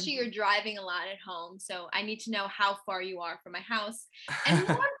 Especially you're driving a lot at home. So I need to know how far you are from my house. And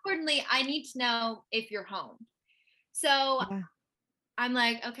more importantly, I need to know if you're home. So I'm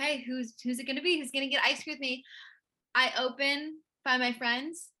like, okay, who's it gonna be? Who's gonna get ice cream with me? I open Find My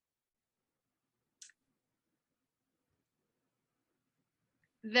Friends.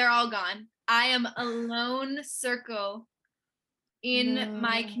 They're all gone. I am a lone circle in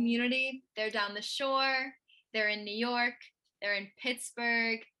my community. They're down the shore. They're in New York. They're in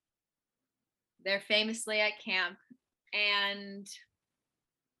Pittsburgh. They're famously at camp. And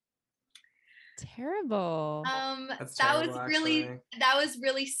terrible. That's that terrible, that was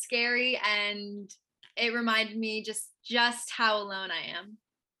really scary, and it reminded me just how alone I am.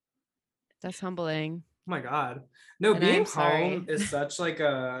 That's humbling. Oh my God. No, and being home is such like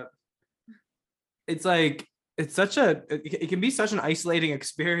it can be such an isolating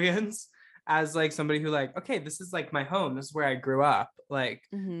experience as like somebody who like, okay, this is like my home. This is where I grew up, like,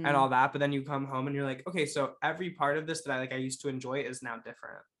 and all that. But then you come home and you're like, okay, so every part of this that I used to enjoy is now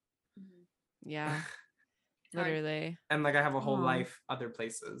different. Yeah. Literally. And like I have a whole life other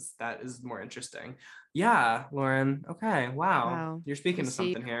places that is more interesting. Yeah, Lauren. Okay. Wow. You're speaking to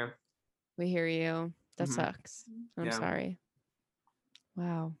something here. We hear you. That sucks. I'm sorry.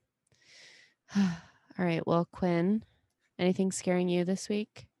 Wow. All right. Well, Quinn, anything scaring you this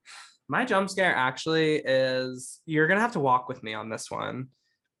week? My jump scare actually is, you're gonna have to walk with me on this one.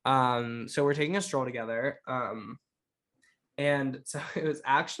 So we're taking a stroll together. And so it was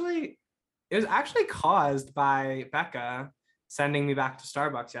actually caused by Becca sending me back to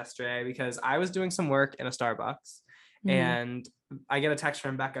Starbucks yesterday because I was doing some work in a Starbucks and I get a text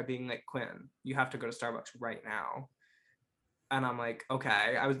from Becca being like, Quinn, you have to go to Starbucks right now. And I'm like,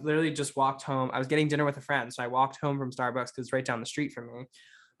 okay. I was literally just walked home. I was getting dinner with a friend. So I walked home from Starbucks because it's right down the street from me.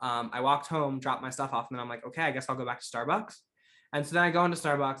 I walked home, dropped my stuff off, and then I'm like, okay, I guess I'll go back to Starbucks. And so then I go into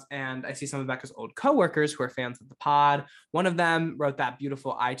Starbucks and I see some of Becca's old coworkers who are fans of the pod. One of them wrote that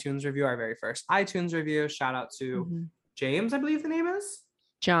beautiful iTunes review, our very first iTunes review. Shout out to James, I believe the name is.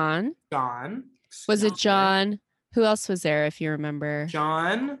 John. Was it John? Who else was there, if you remember?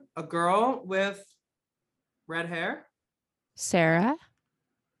 John, a girl with red hair. Sarah.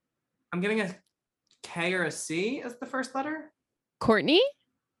 I'm getting a K or a C as the first letter. Courtney?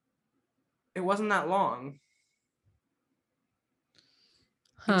 It wasn't that long.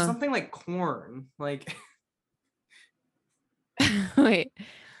 It was something like corn. Like wait.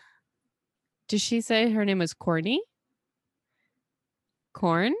 Did she say her name was Courtney?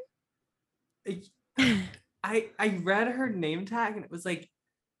 Corn? I read her name tag and it was like,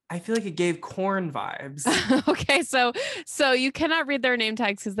 I feel like it gave corn vibes. Okay, so you cannot read their name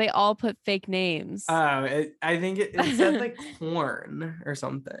tags because they all put fake names. I think it said like corn or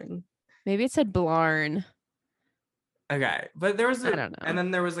something. Maybe it said Blarn. Okay, but there was I don't know. And then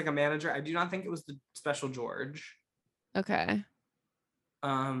there was like a manager. I do not think it was the Special George. Okay.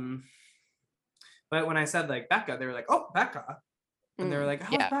 But when I said like Becca, they were like, "Oh, Becca," and they were like,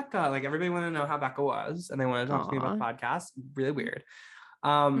 "How's Becca?" Like everybody wanted to know how Becca was, and they wanted to talk to me about the podcast. Really weird.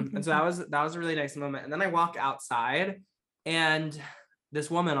 And so that was a really nice moment. And then I walk outside, and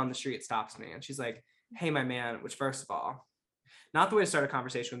this woman on the street stops me, and she's like, "Hey, my man," which first of all, not the way to start a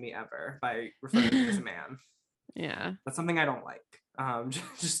conversation with me ever by referring to me as a man. Yeah, that's something I don't like.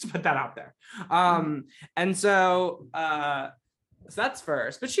 Just to put that out there. And so that's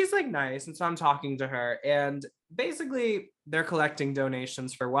first, but she's like nice, and so I'm talking to her, and basically they're collecting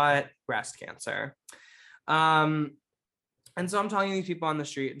donations for what? Breast cancer. And so I'm talking to these people on the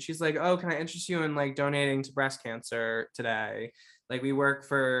street, and she's like, "Oh, can I interest you in like donating to breast cancer today? Like we work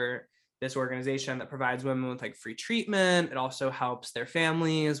for this organization that provides women with like free treatment. It also helps their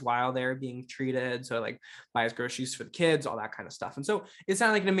families while they're being treated. So like buys groceries for the kids, all that kind of stuff." And so it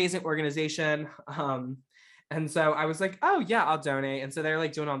sounded like an amazing organization. And so I was like, "Oh yeah, I'll donate." And so they're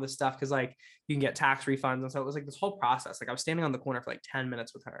like doing all this stuff because like you can get tax refunds. And so it was like this whole process. Like I was standing on the corner for like 10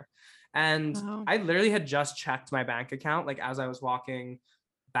 minutes with her. And I literally had just checked my bank account like as I was walking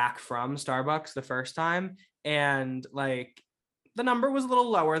back from Starbucks the first time. And like the number was a little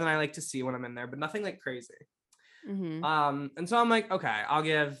lower than I like to see when I'm in there, but nothing like crazy. And so I'm like, okay, I'll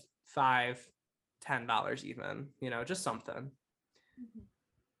give $5, $10 even, just something.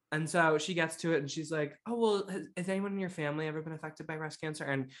 And so she gets to it and she's like, oh, well, has anyone in your family ever been affected by breast cancer?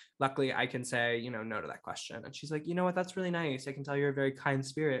 And luckily I can say, no to that question. And she's like, you know what? That's really nice. I can tell you're a very kind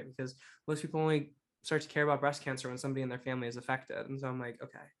spirit, because most people only start to care about breast cancer when somebody in their family is affected. And so I'm like,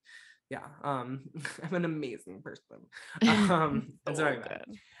 okay, yeah, I'm an amazing person. And so anyway,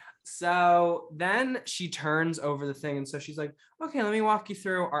 so then she turns over the thing. And so she's like, okay, let me walk you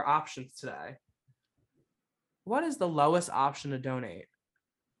through our options today. What is the lowest option to donate?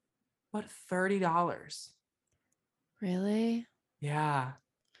 What, $30? Really? Yeah.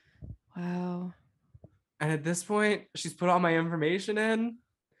 Wow. And at this point, she's put all my information in.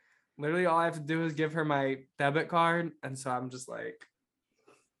 Literally, all I have to do is give her my debit card. And so I'm just like,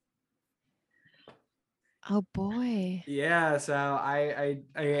 oh boy. yeah. So I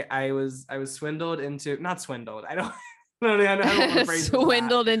was swindled into, not swindled. I don't want to phrase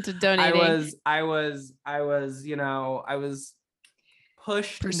swindled into donating. I was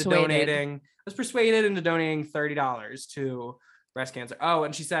pushed into Persuaded. donating. I was persuaded into donating $30 to breast cancer. Oh,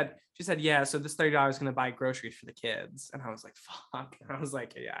 and she said, yeah, so this $30 is going to buy groceries for the kids. And I was like, fuck. And I was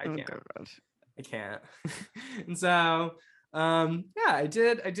like, yeah, I can't. God. I can't. And so, yeah, I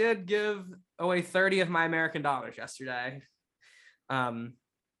did give away 30 of my American dollars yesterday. And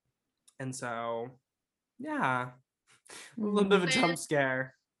so, yeah, a little bit of a jump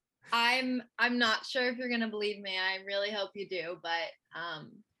scare. I'm not sure if you're gonna believe me. I really hope you do, but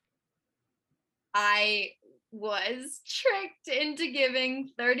I was tricked into giving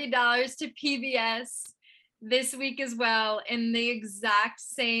 $30 to PBS this week as well, in the exact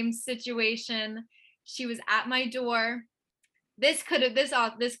same situation. She was at my door. This could have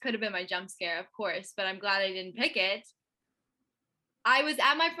been my jump scare, of course, but I'm glad I didn't pick it. I was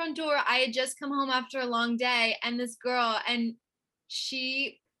at my front door. I had just come home after a long day, and this girl, and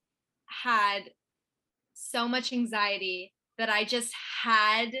she had so much anxiety that I just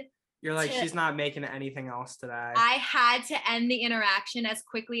had. You're like, she's not making anything else today. I had to end the interaction as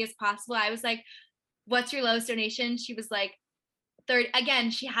quickly as possible. I was like, what's your lowest donation? She was like, 30. Again,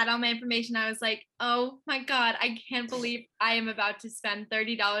 she had all my information. I was like, oh my God, I can't believe I am about to spend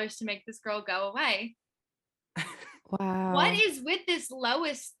 $30 to make this girl go away. Wow. What is with this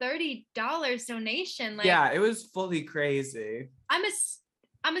lowest $30 donation? Like, yeah, it was fully crazy. I'm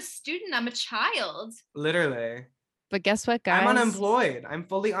a student. I'm a child. Literally. But guess what, guys? I'm unemployed. I'm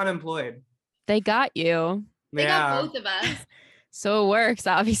fully unemployed. They got you. They got both of us. So it works,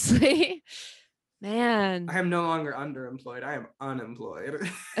 obviously. Man. I am no longer underemployed. I am unemployed.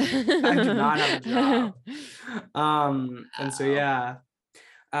 I do not have a job. And so, yeah.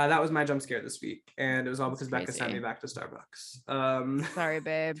 That was my jump scare this week, and it was all because Becca sent me back to Starbucks. Sorry,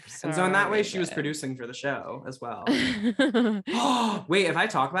 babe. And so in that way, she was producing for the show as well. Oh, wait, if I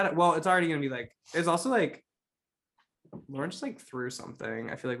talk about it, well, it's already gonna be like, it's also like, Lauren just like threw something.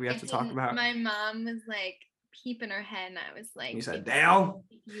 I feel like we have to talk about. My mom was like peeping her head, and I was like, you said, Dale.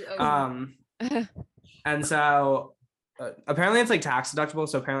 And so apparently it's like tax deductible,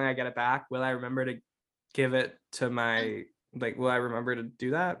 so apparently I get it back. Will I remember to give it to my will I remember to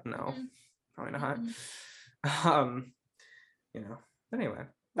do that? No, probably not. Anyway,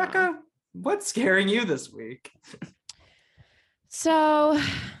 Becca, what's scaring you this week? So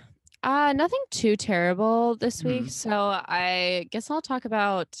nothing too terrible this week. So I guess I'll talk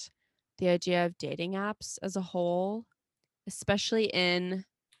about the idea of dating apps as a whole, especially in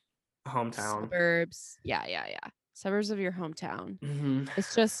hometown suburbs. Yeah. Suburbs of your hometown.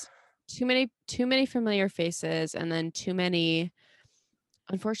 It's just too many familiar faces, and then too many,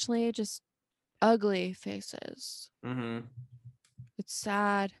 unfortunately, just ugly faces. It's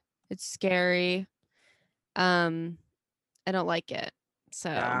sad. It's scary. I don't like it.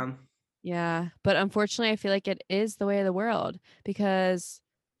 So yeah. But unfortunately, I feel like it is the way of the world, because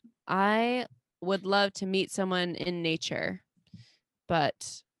I would love to meet someone in nature,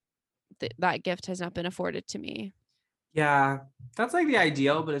 but that gift has not been afforded to me. Yeah, that's like the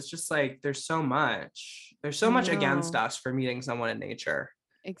ideal, but it's just like there's so much against us for meeting someone in nature.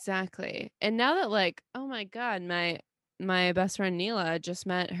 Exactly. And now that, like, oh my God, my best friend Neela just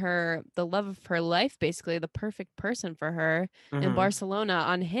met the love of her life, basically the perfect person for her in Barcelona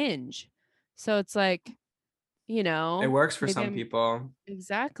on Hinge. So it's like, it works for some people.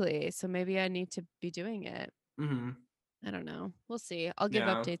 Exactly. So maybe I need to be doing it. I don't know. We'll see. I'll give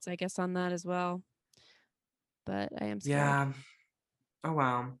updates, I guess, on that as well. But I am scared. Yeah. Oh,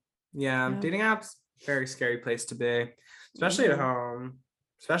 wow. Yeah. Dating apps, very scary place to be, especially at home,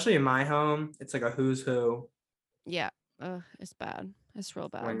 especially in my home. It's like a who's who. Yeah. It's bad. It's real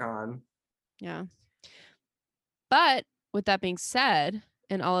bad. Oh my God. Yeah. But with that being said,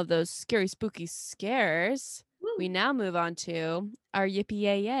 and all of those scary, spooky scares, we now move on to our yippee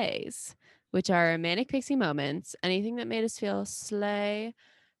yay yays, which are manic pixie moments. Anything that made us feel slay,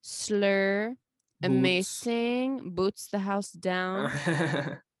 slur, Boots. amazing, boots the house down,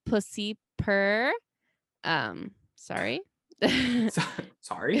 pussy purr. Sorry. Sorry.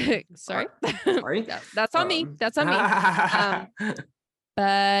 Sorry. Sorry. That's on me. That's on me.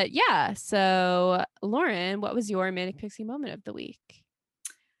 But yeah, so Lauren, what was your manic pixie moment of the week?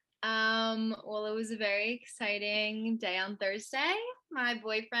 Well, it was a very exciting day on Thursday. My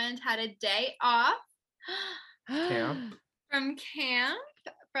boyfriend had a day off Camp.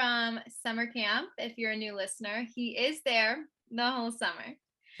 from summer camp. If you're a new listener, he is there the whole summer.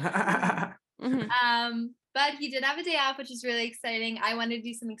 But he did have a day off, which is really exciting. I wanted to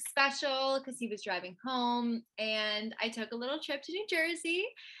do something special because he was driving home, and I took a little trip to New Jersey,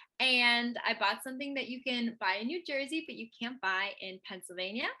 and I bought something that you can buy in New Jersey, but you can't buy in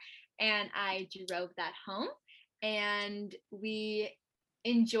Pennsylvania. And I drove that home, and we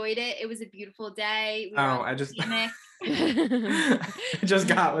enjoyed it. It was a beautiful day. I just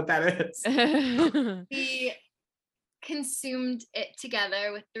got what that is. We consumed it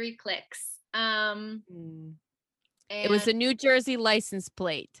together with 3 clicks. It was a New Jersey license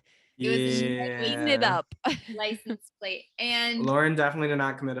plate. It was eating it up. License plate. And Lauren definitely did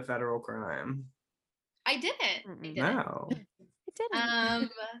not commit a federal crime. I didn't. No. I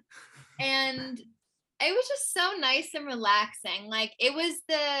didn't. And it was just so nice and relaxing. Like it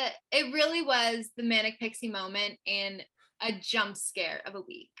really was the manic pixie moment in a jump scare of a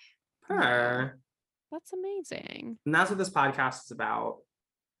week. Her. That's amazing. And that's what this podcast is about.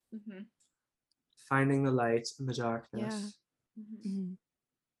 Mm-hmm. Finding the light in the darkness. Yeah.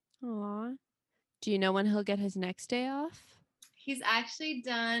 Mm-hmm. Aw. Do you know when he'll get his next day off? He's actually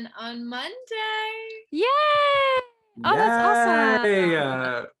done on Monday. Yay! Oh, that's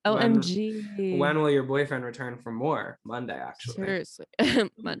awesome. OMG. When will your boyfriend return for more? Monday, actually. Seriously.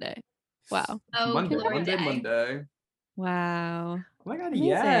 Monday. Wow. Oh, Monday. Wow. Oh my God, amazing.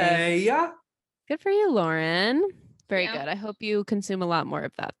 Yay. Good for you, Lauren. Very Yeah. good. I hope you consume a lot more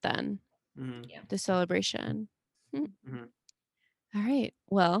of that then. Mm-hmm. Yeah. The celebration. Mm-hmm. All right.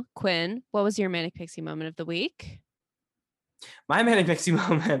 Well, Quinn, what was your manic pixie moment of the week? My manic pixie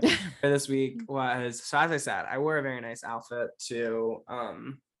moment for this week was, so as I said, I wore a very nice outfit to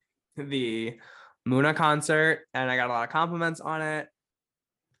the Muna concert, and I got a lot of compliments on it.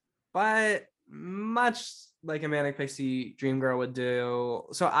 But much like a manic pixie dream girl would do.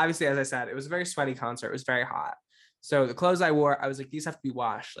 So obviously, as I said, it was a very sweaty concert. It was very hot. So the clothes I wore, I was like, these have to be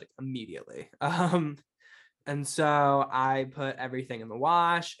washed like immediately. And so I put everything in the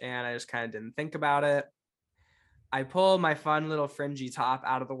wash, and I just kind of didn't think about it. I pulled my fun little fringy top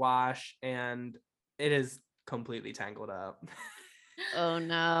out of the wash, and it is completely tangled up. Oh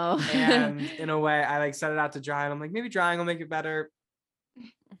no. And in a way, I like set it out to dry, and I'm like, maybe drying will make it better.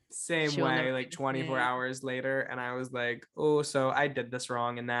 Same She'll way, never like make 24 it. hours later, and I was like, oh, so I did this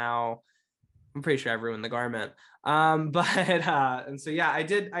wrong, and now I'm pretty sure I ruined the garment. And so yeah, I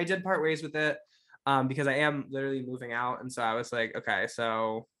did part ways with it, because I am literally moving out, and so I was like, okay,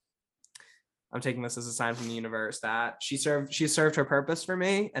 so I'm taking this as a sign from the universe that she served her purpose for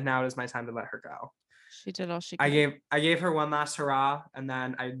me, and now it is my time to let her go. She did all she could. I gave her one last hurrah, and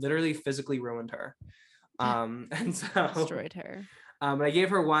then I literally physically ruined her. And so Destroyed her. But I gave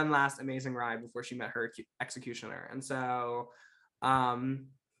her one last amazing ride before she met her executioner. And so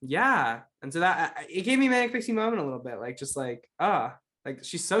yeah. And so that it gave me a manic pixie moment a little bit, like just like, like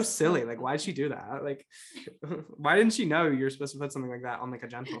she's so silly. Like, why'd she do that? Like, why didn't she know you're supposed to put something like that on like a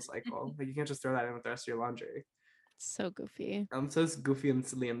gentle cycle? Like, you can't just throw that in with the rest of your laundry. So goofy. I'm so goofy and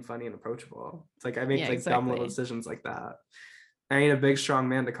silly and funny and approachable. It's like I make exactly. dumb little decisions like that. I need a big, strong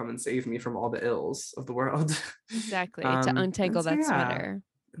man to come and save me from all the ills of the world. Exactly. To untangle that sweater.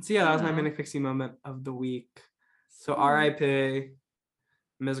 And so yeah, that was my manic pixie moment of the week. So R.I.P.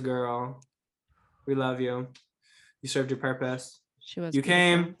 Ms. Girl. We love you. You served your purpose. She was. You beautiful.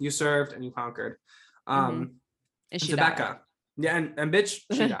 came, you served, and you conquered. And she Becca. Yeah, and bitch,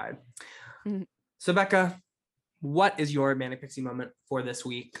 she died. So Becca, what is your manic pixie moment for this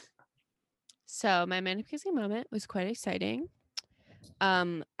week? So my manic pixie moment was quite exciting.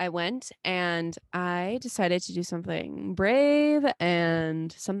 I went and I decided to do something brave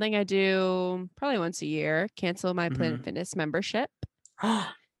and something I do probably once a year, cancel my Planet Fitness membership.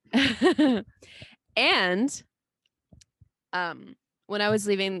 And when I was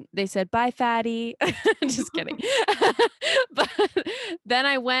leaving, they said, bye, fatty. Just kidding. But then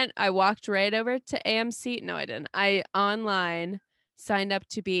I walked right over to AMC. No, I didn't. I online signed up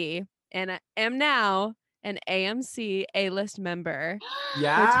to be, and I am now an AMC A-list member for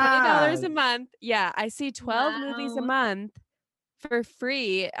Yeah. $20 a month. Yeah, I see 12 movies a Wow. month for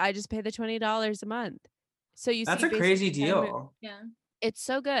free. I just pay the $20 a month. So you That's see a crazy basically 10 deal. Yeah. It's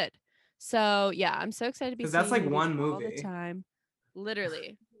so good. So yeah, I'm so excited to be Because that's seeing like movies one all the movie. time.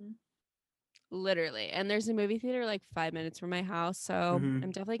 Literally. Mhm. Literally. And there's a movie theater like 5 minutes from my house. So Mhm.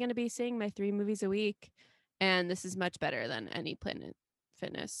 I'm definitely going to be seeing my 3 movies a week. And this is much better than any Planet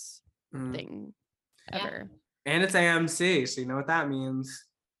Fitness Mm. thing Yeah. ever. And it's AMC, so you know what that means.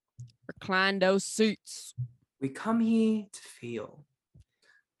 Recline those seats. We come here to feel.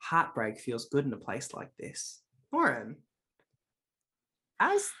 Heartbreak feels good in a place like this. Lauren,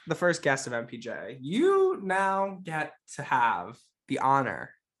 as the first guest of MPJ, you now get to have the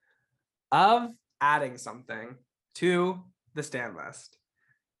honor of adding something to the stand list.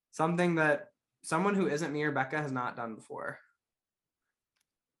 Something that someone who isn't me or Becca has not done before.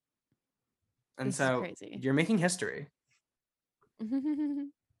 And This is so crazy. you're making history.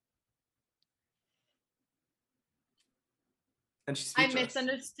 And she's I speechless.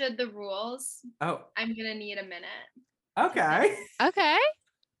 misunderstood the rules. Oh, I'm gonna need a minute. okay. Okay.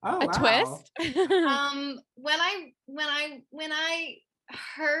 Oh, A wow. twist. When I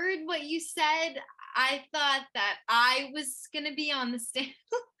heard what you said, I thought that I was gonna be on the stand.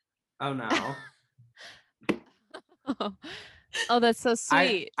 Oh, no. Oh, that's so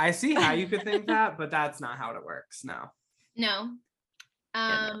sweet. I see how you could think that, but that's not how it works. No. No.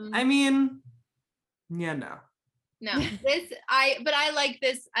 Yeah, I mean, yeah, no. No. But I like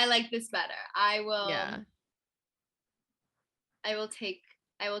this better. I will Yeah. I will take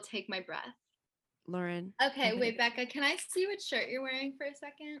my breath. Lauren. Okay, wait, Becca, can I see what shirt you're wearing for a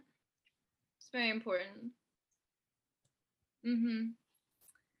second? It's very important. Mm-hmm.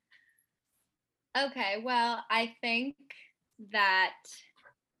 Okay, well, I think that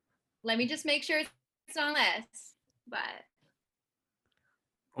let me just make sure it's on this. But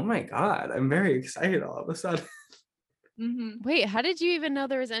Oh my God. I'm very excited all of a sudden. Wait, how did you even know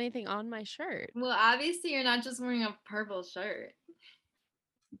there was anything on my shirt? Well, obviously you're not just wearing a purple shirt.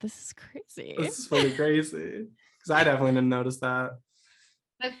 This is crazy. This is pretty crazy. Because I definitely didn't notice that.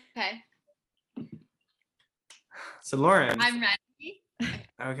 Okay. So Lauren. I'm ready.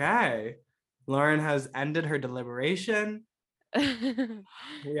 Okay. Lauren has ended her deliberation. We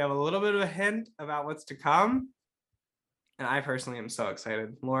have a little bit of a hint about what's to come. And I personally am so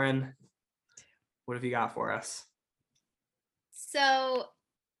excited. Lauren, what have you got for us? So,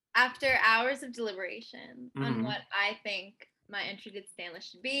 after hours of deliberation on what I think my entry to the stand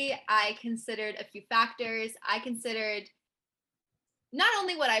list should be, I considered a few factors. I considered not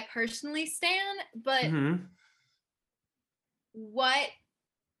only what I personally stand, but what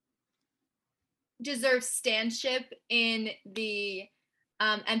deserves standship in the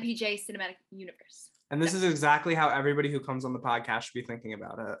MPJ cinematic universe. And this is exactly how everybody who comes on the podcast should be thinking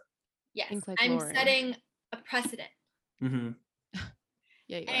about it. Yes, like I'm Lauren. setting a precedent.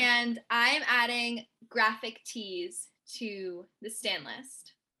 Yeah, you are. And I'm adding graphic tees to the stand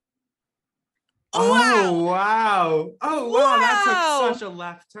list. Oh, wow. Oh, wow. That took such a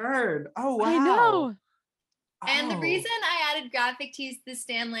left turn. Oh, wow. I know. And the reason I added graphic tees to the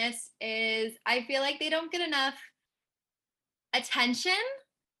stand list is I feel like they don't get enough attention.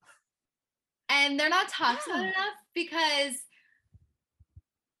 And they're not talked about enough because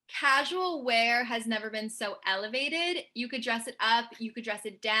casual wear has never been so elevated. You could dress it up, you could dress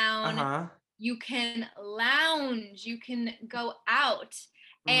it down, you can lounge, you can go out.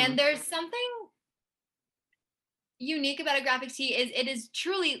 And there's something unique about a graphic tee is it is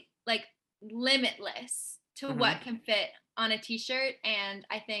truly like limitless to what can fit on a t-shirt. And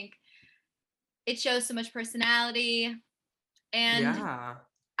I think it shows so much personality. And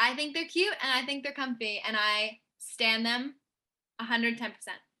I think they're cute and I think they're comfy and I stan them 110%.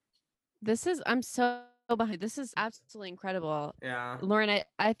 I'm so behind. This is absolutely incredible. Yeah. Lauren,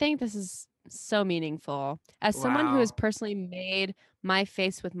 I think this is so meaningful. As someone who has personally made my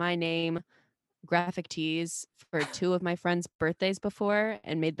face with my name graphic tees for 2 of my friends' birthdays before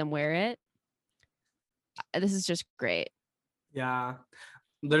and made them wear it, this is just great. Yeah.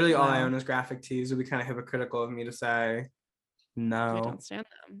 Literally all I own is graphic tees. It would be kind of hypocritical of me to say no. I don't stand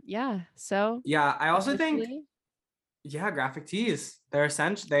them. Yeah. So yeah, I also think graphic tees. They're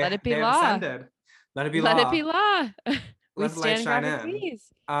essential. Let it be have law. ascended. Let it be Let law. it be law. We Let the light stand shine graphic in. tees.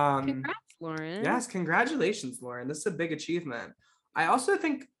 Congrats, Lauren. Yes, congratulations, Lauren. This is a big achievement. I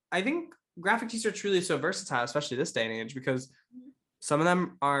think graphic tees are truly so versatile, especially this day and age, because some of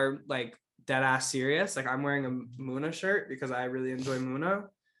them are like dead ass serious. Like I'm wearing a Muna shirt because I really enjoy Muna.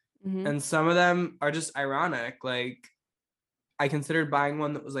 And some of them are just ironic. Like I considered buying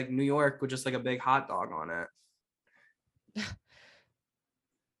one that was like New York with just like a big hot dog on it.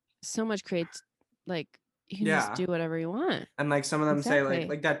 So much creates like you can just do whatever you want. And like some of them say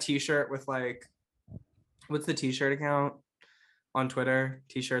like that t-shirt with like, what's the t-shirt account on Twitter?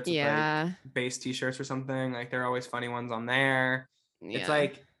 T-shirts with like base t-shirts or something. Like there are always funny ones on there. Yeah. It's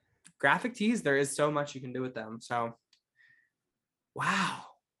like graphic tees, there is so much you can do with them. So wow.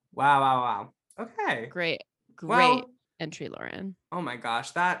 Okay. Great well, entry, Lauren. Oh my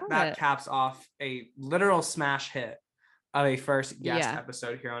gosh, that caps off a literal smash hit of a first guest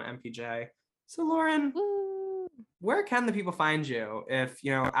episode here on MPJ. So Lauren, where can the people find you if,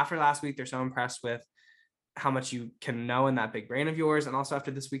 you know, after last week they're so impressed with how much you can know in that big brain of yours, and also after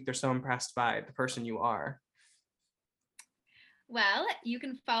this week they're so impressed by the person you are? Well, you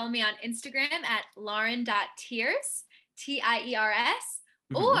can follow me on Instagram at lauren.tiers, Tiers,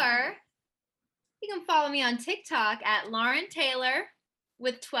 or you can follow me on TikTok at Lauren Taylor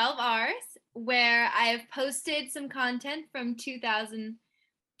with 12 R's, where I have posted some content from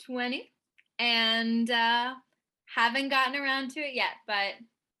 2020 and haven't gotten around to it yet. But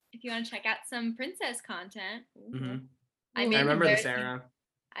if you want to check out some princess content, I remember this era.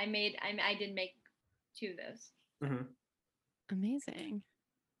 I did make 2 of those. Amazing.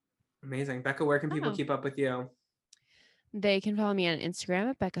 Becca, where can people keep up with you? They can follow me on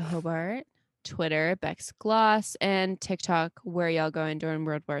Instagram at Becca Hobart, Twitter, Bex Gloss, and TikTok, Where Y'all Going During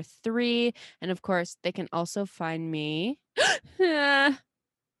World War III. And of course, they can also find me pretty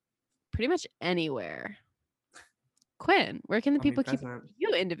much anywhere. Quinn, where can the people keep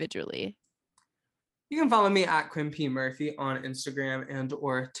you individually? You can follow me at Quinn P. Murphy on Instagram and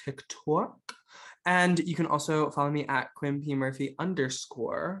or TikTok. And you can also follow me at Quinn P. Murphy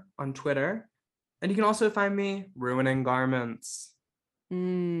 _ on Twitter. And you can also find me ruining garments.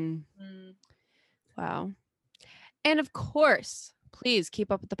 Wow. And of course, please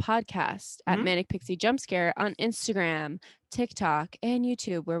keep up with the podcast at Manic Pixie Jump Scare on Instagram, TikTok, and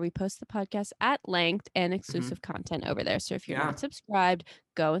YouTube, where we post the podcast at length and exclusive content over there. So if you're not subscribed,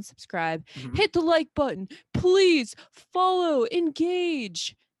 go and subscribe. Hit the like button. Please follow,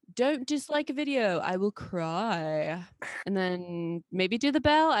 engage. Don't dislike a video. I will cry. And then maybe do the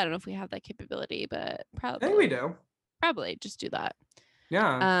bell. I don't know if we have that capability, but probably. I think we do. Probably just do that.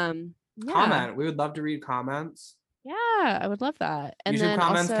 Yeah. Comment. We would love to read comments. Yeah, I would love that. And YouTube then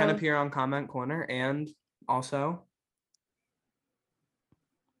comments also, can appear on Comment Corner, and also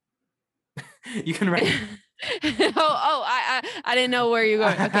you can write. I didn't know where you're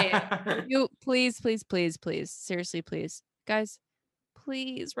going. Okay, you please, seriously, please, guys,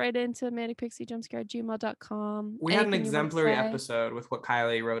 please write into manicpixiejumpscare@gmail.com. We had an exemplary episode with what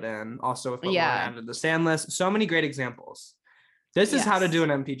Kylie wrote in, also with what Lauren added the stand list. So many great examples. This is how to do an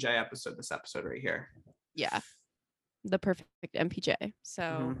MPJ episode. This episode right here. Yeah, the perfect MPJ.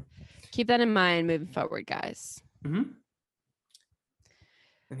 So keep that in mind moving forward, guys. And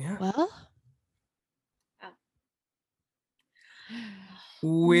Well.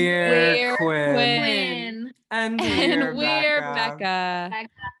 We're Quinn. And we're Becca.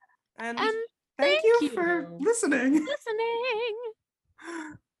 And thank you for listening.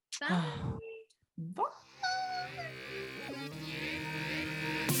 Bye. Bye.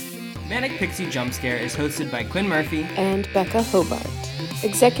 Manic Pixie Jump Scare is hosted by Quinn Murphy and Becca Hobart.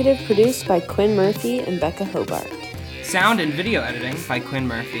 Executive produced by Quinn Murphy and Becca Hobart. Sound and video editing by Quinn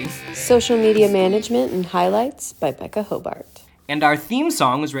Murphy. Social media management and highlights by Becca Hobart. And our theme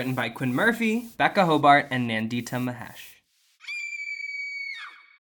song was written by Quinn Murphy, Becca Hobart, and Nandita Mahesh.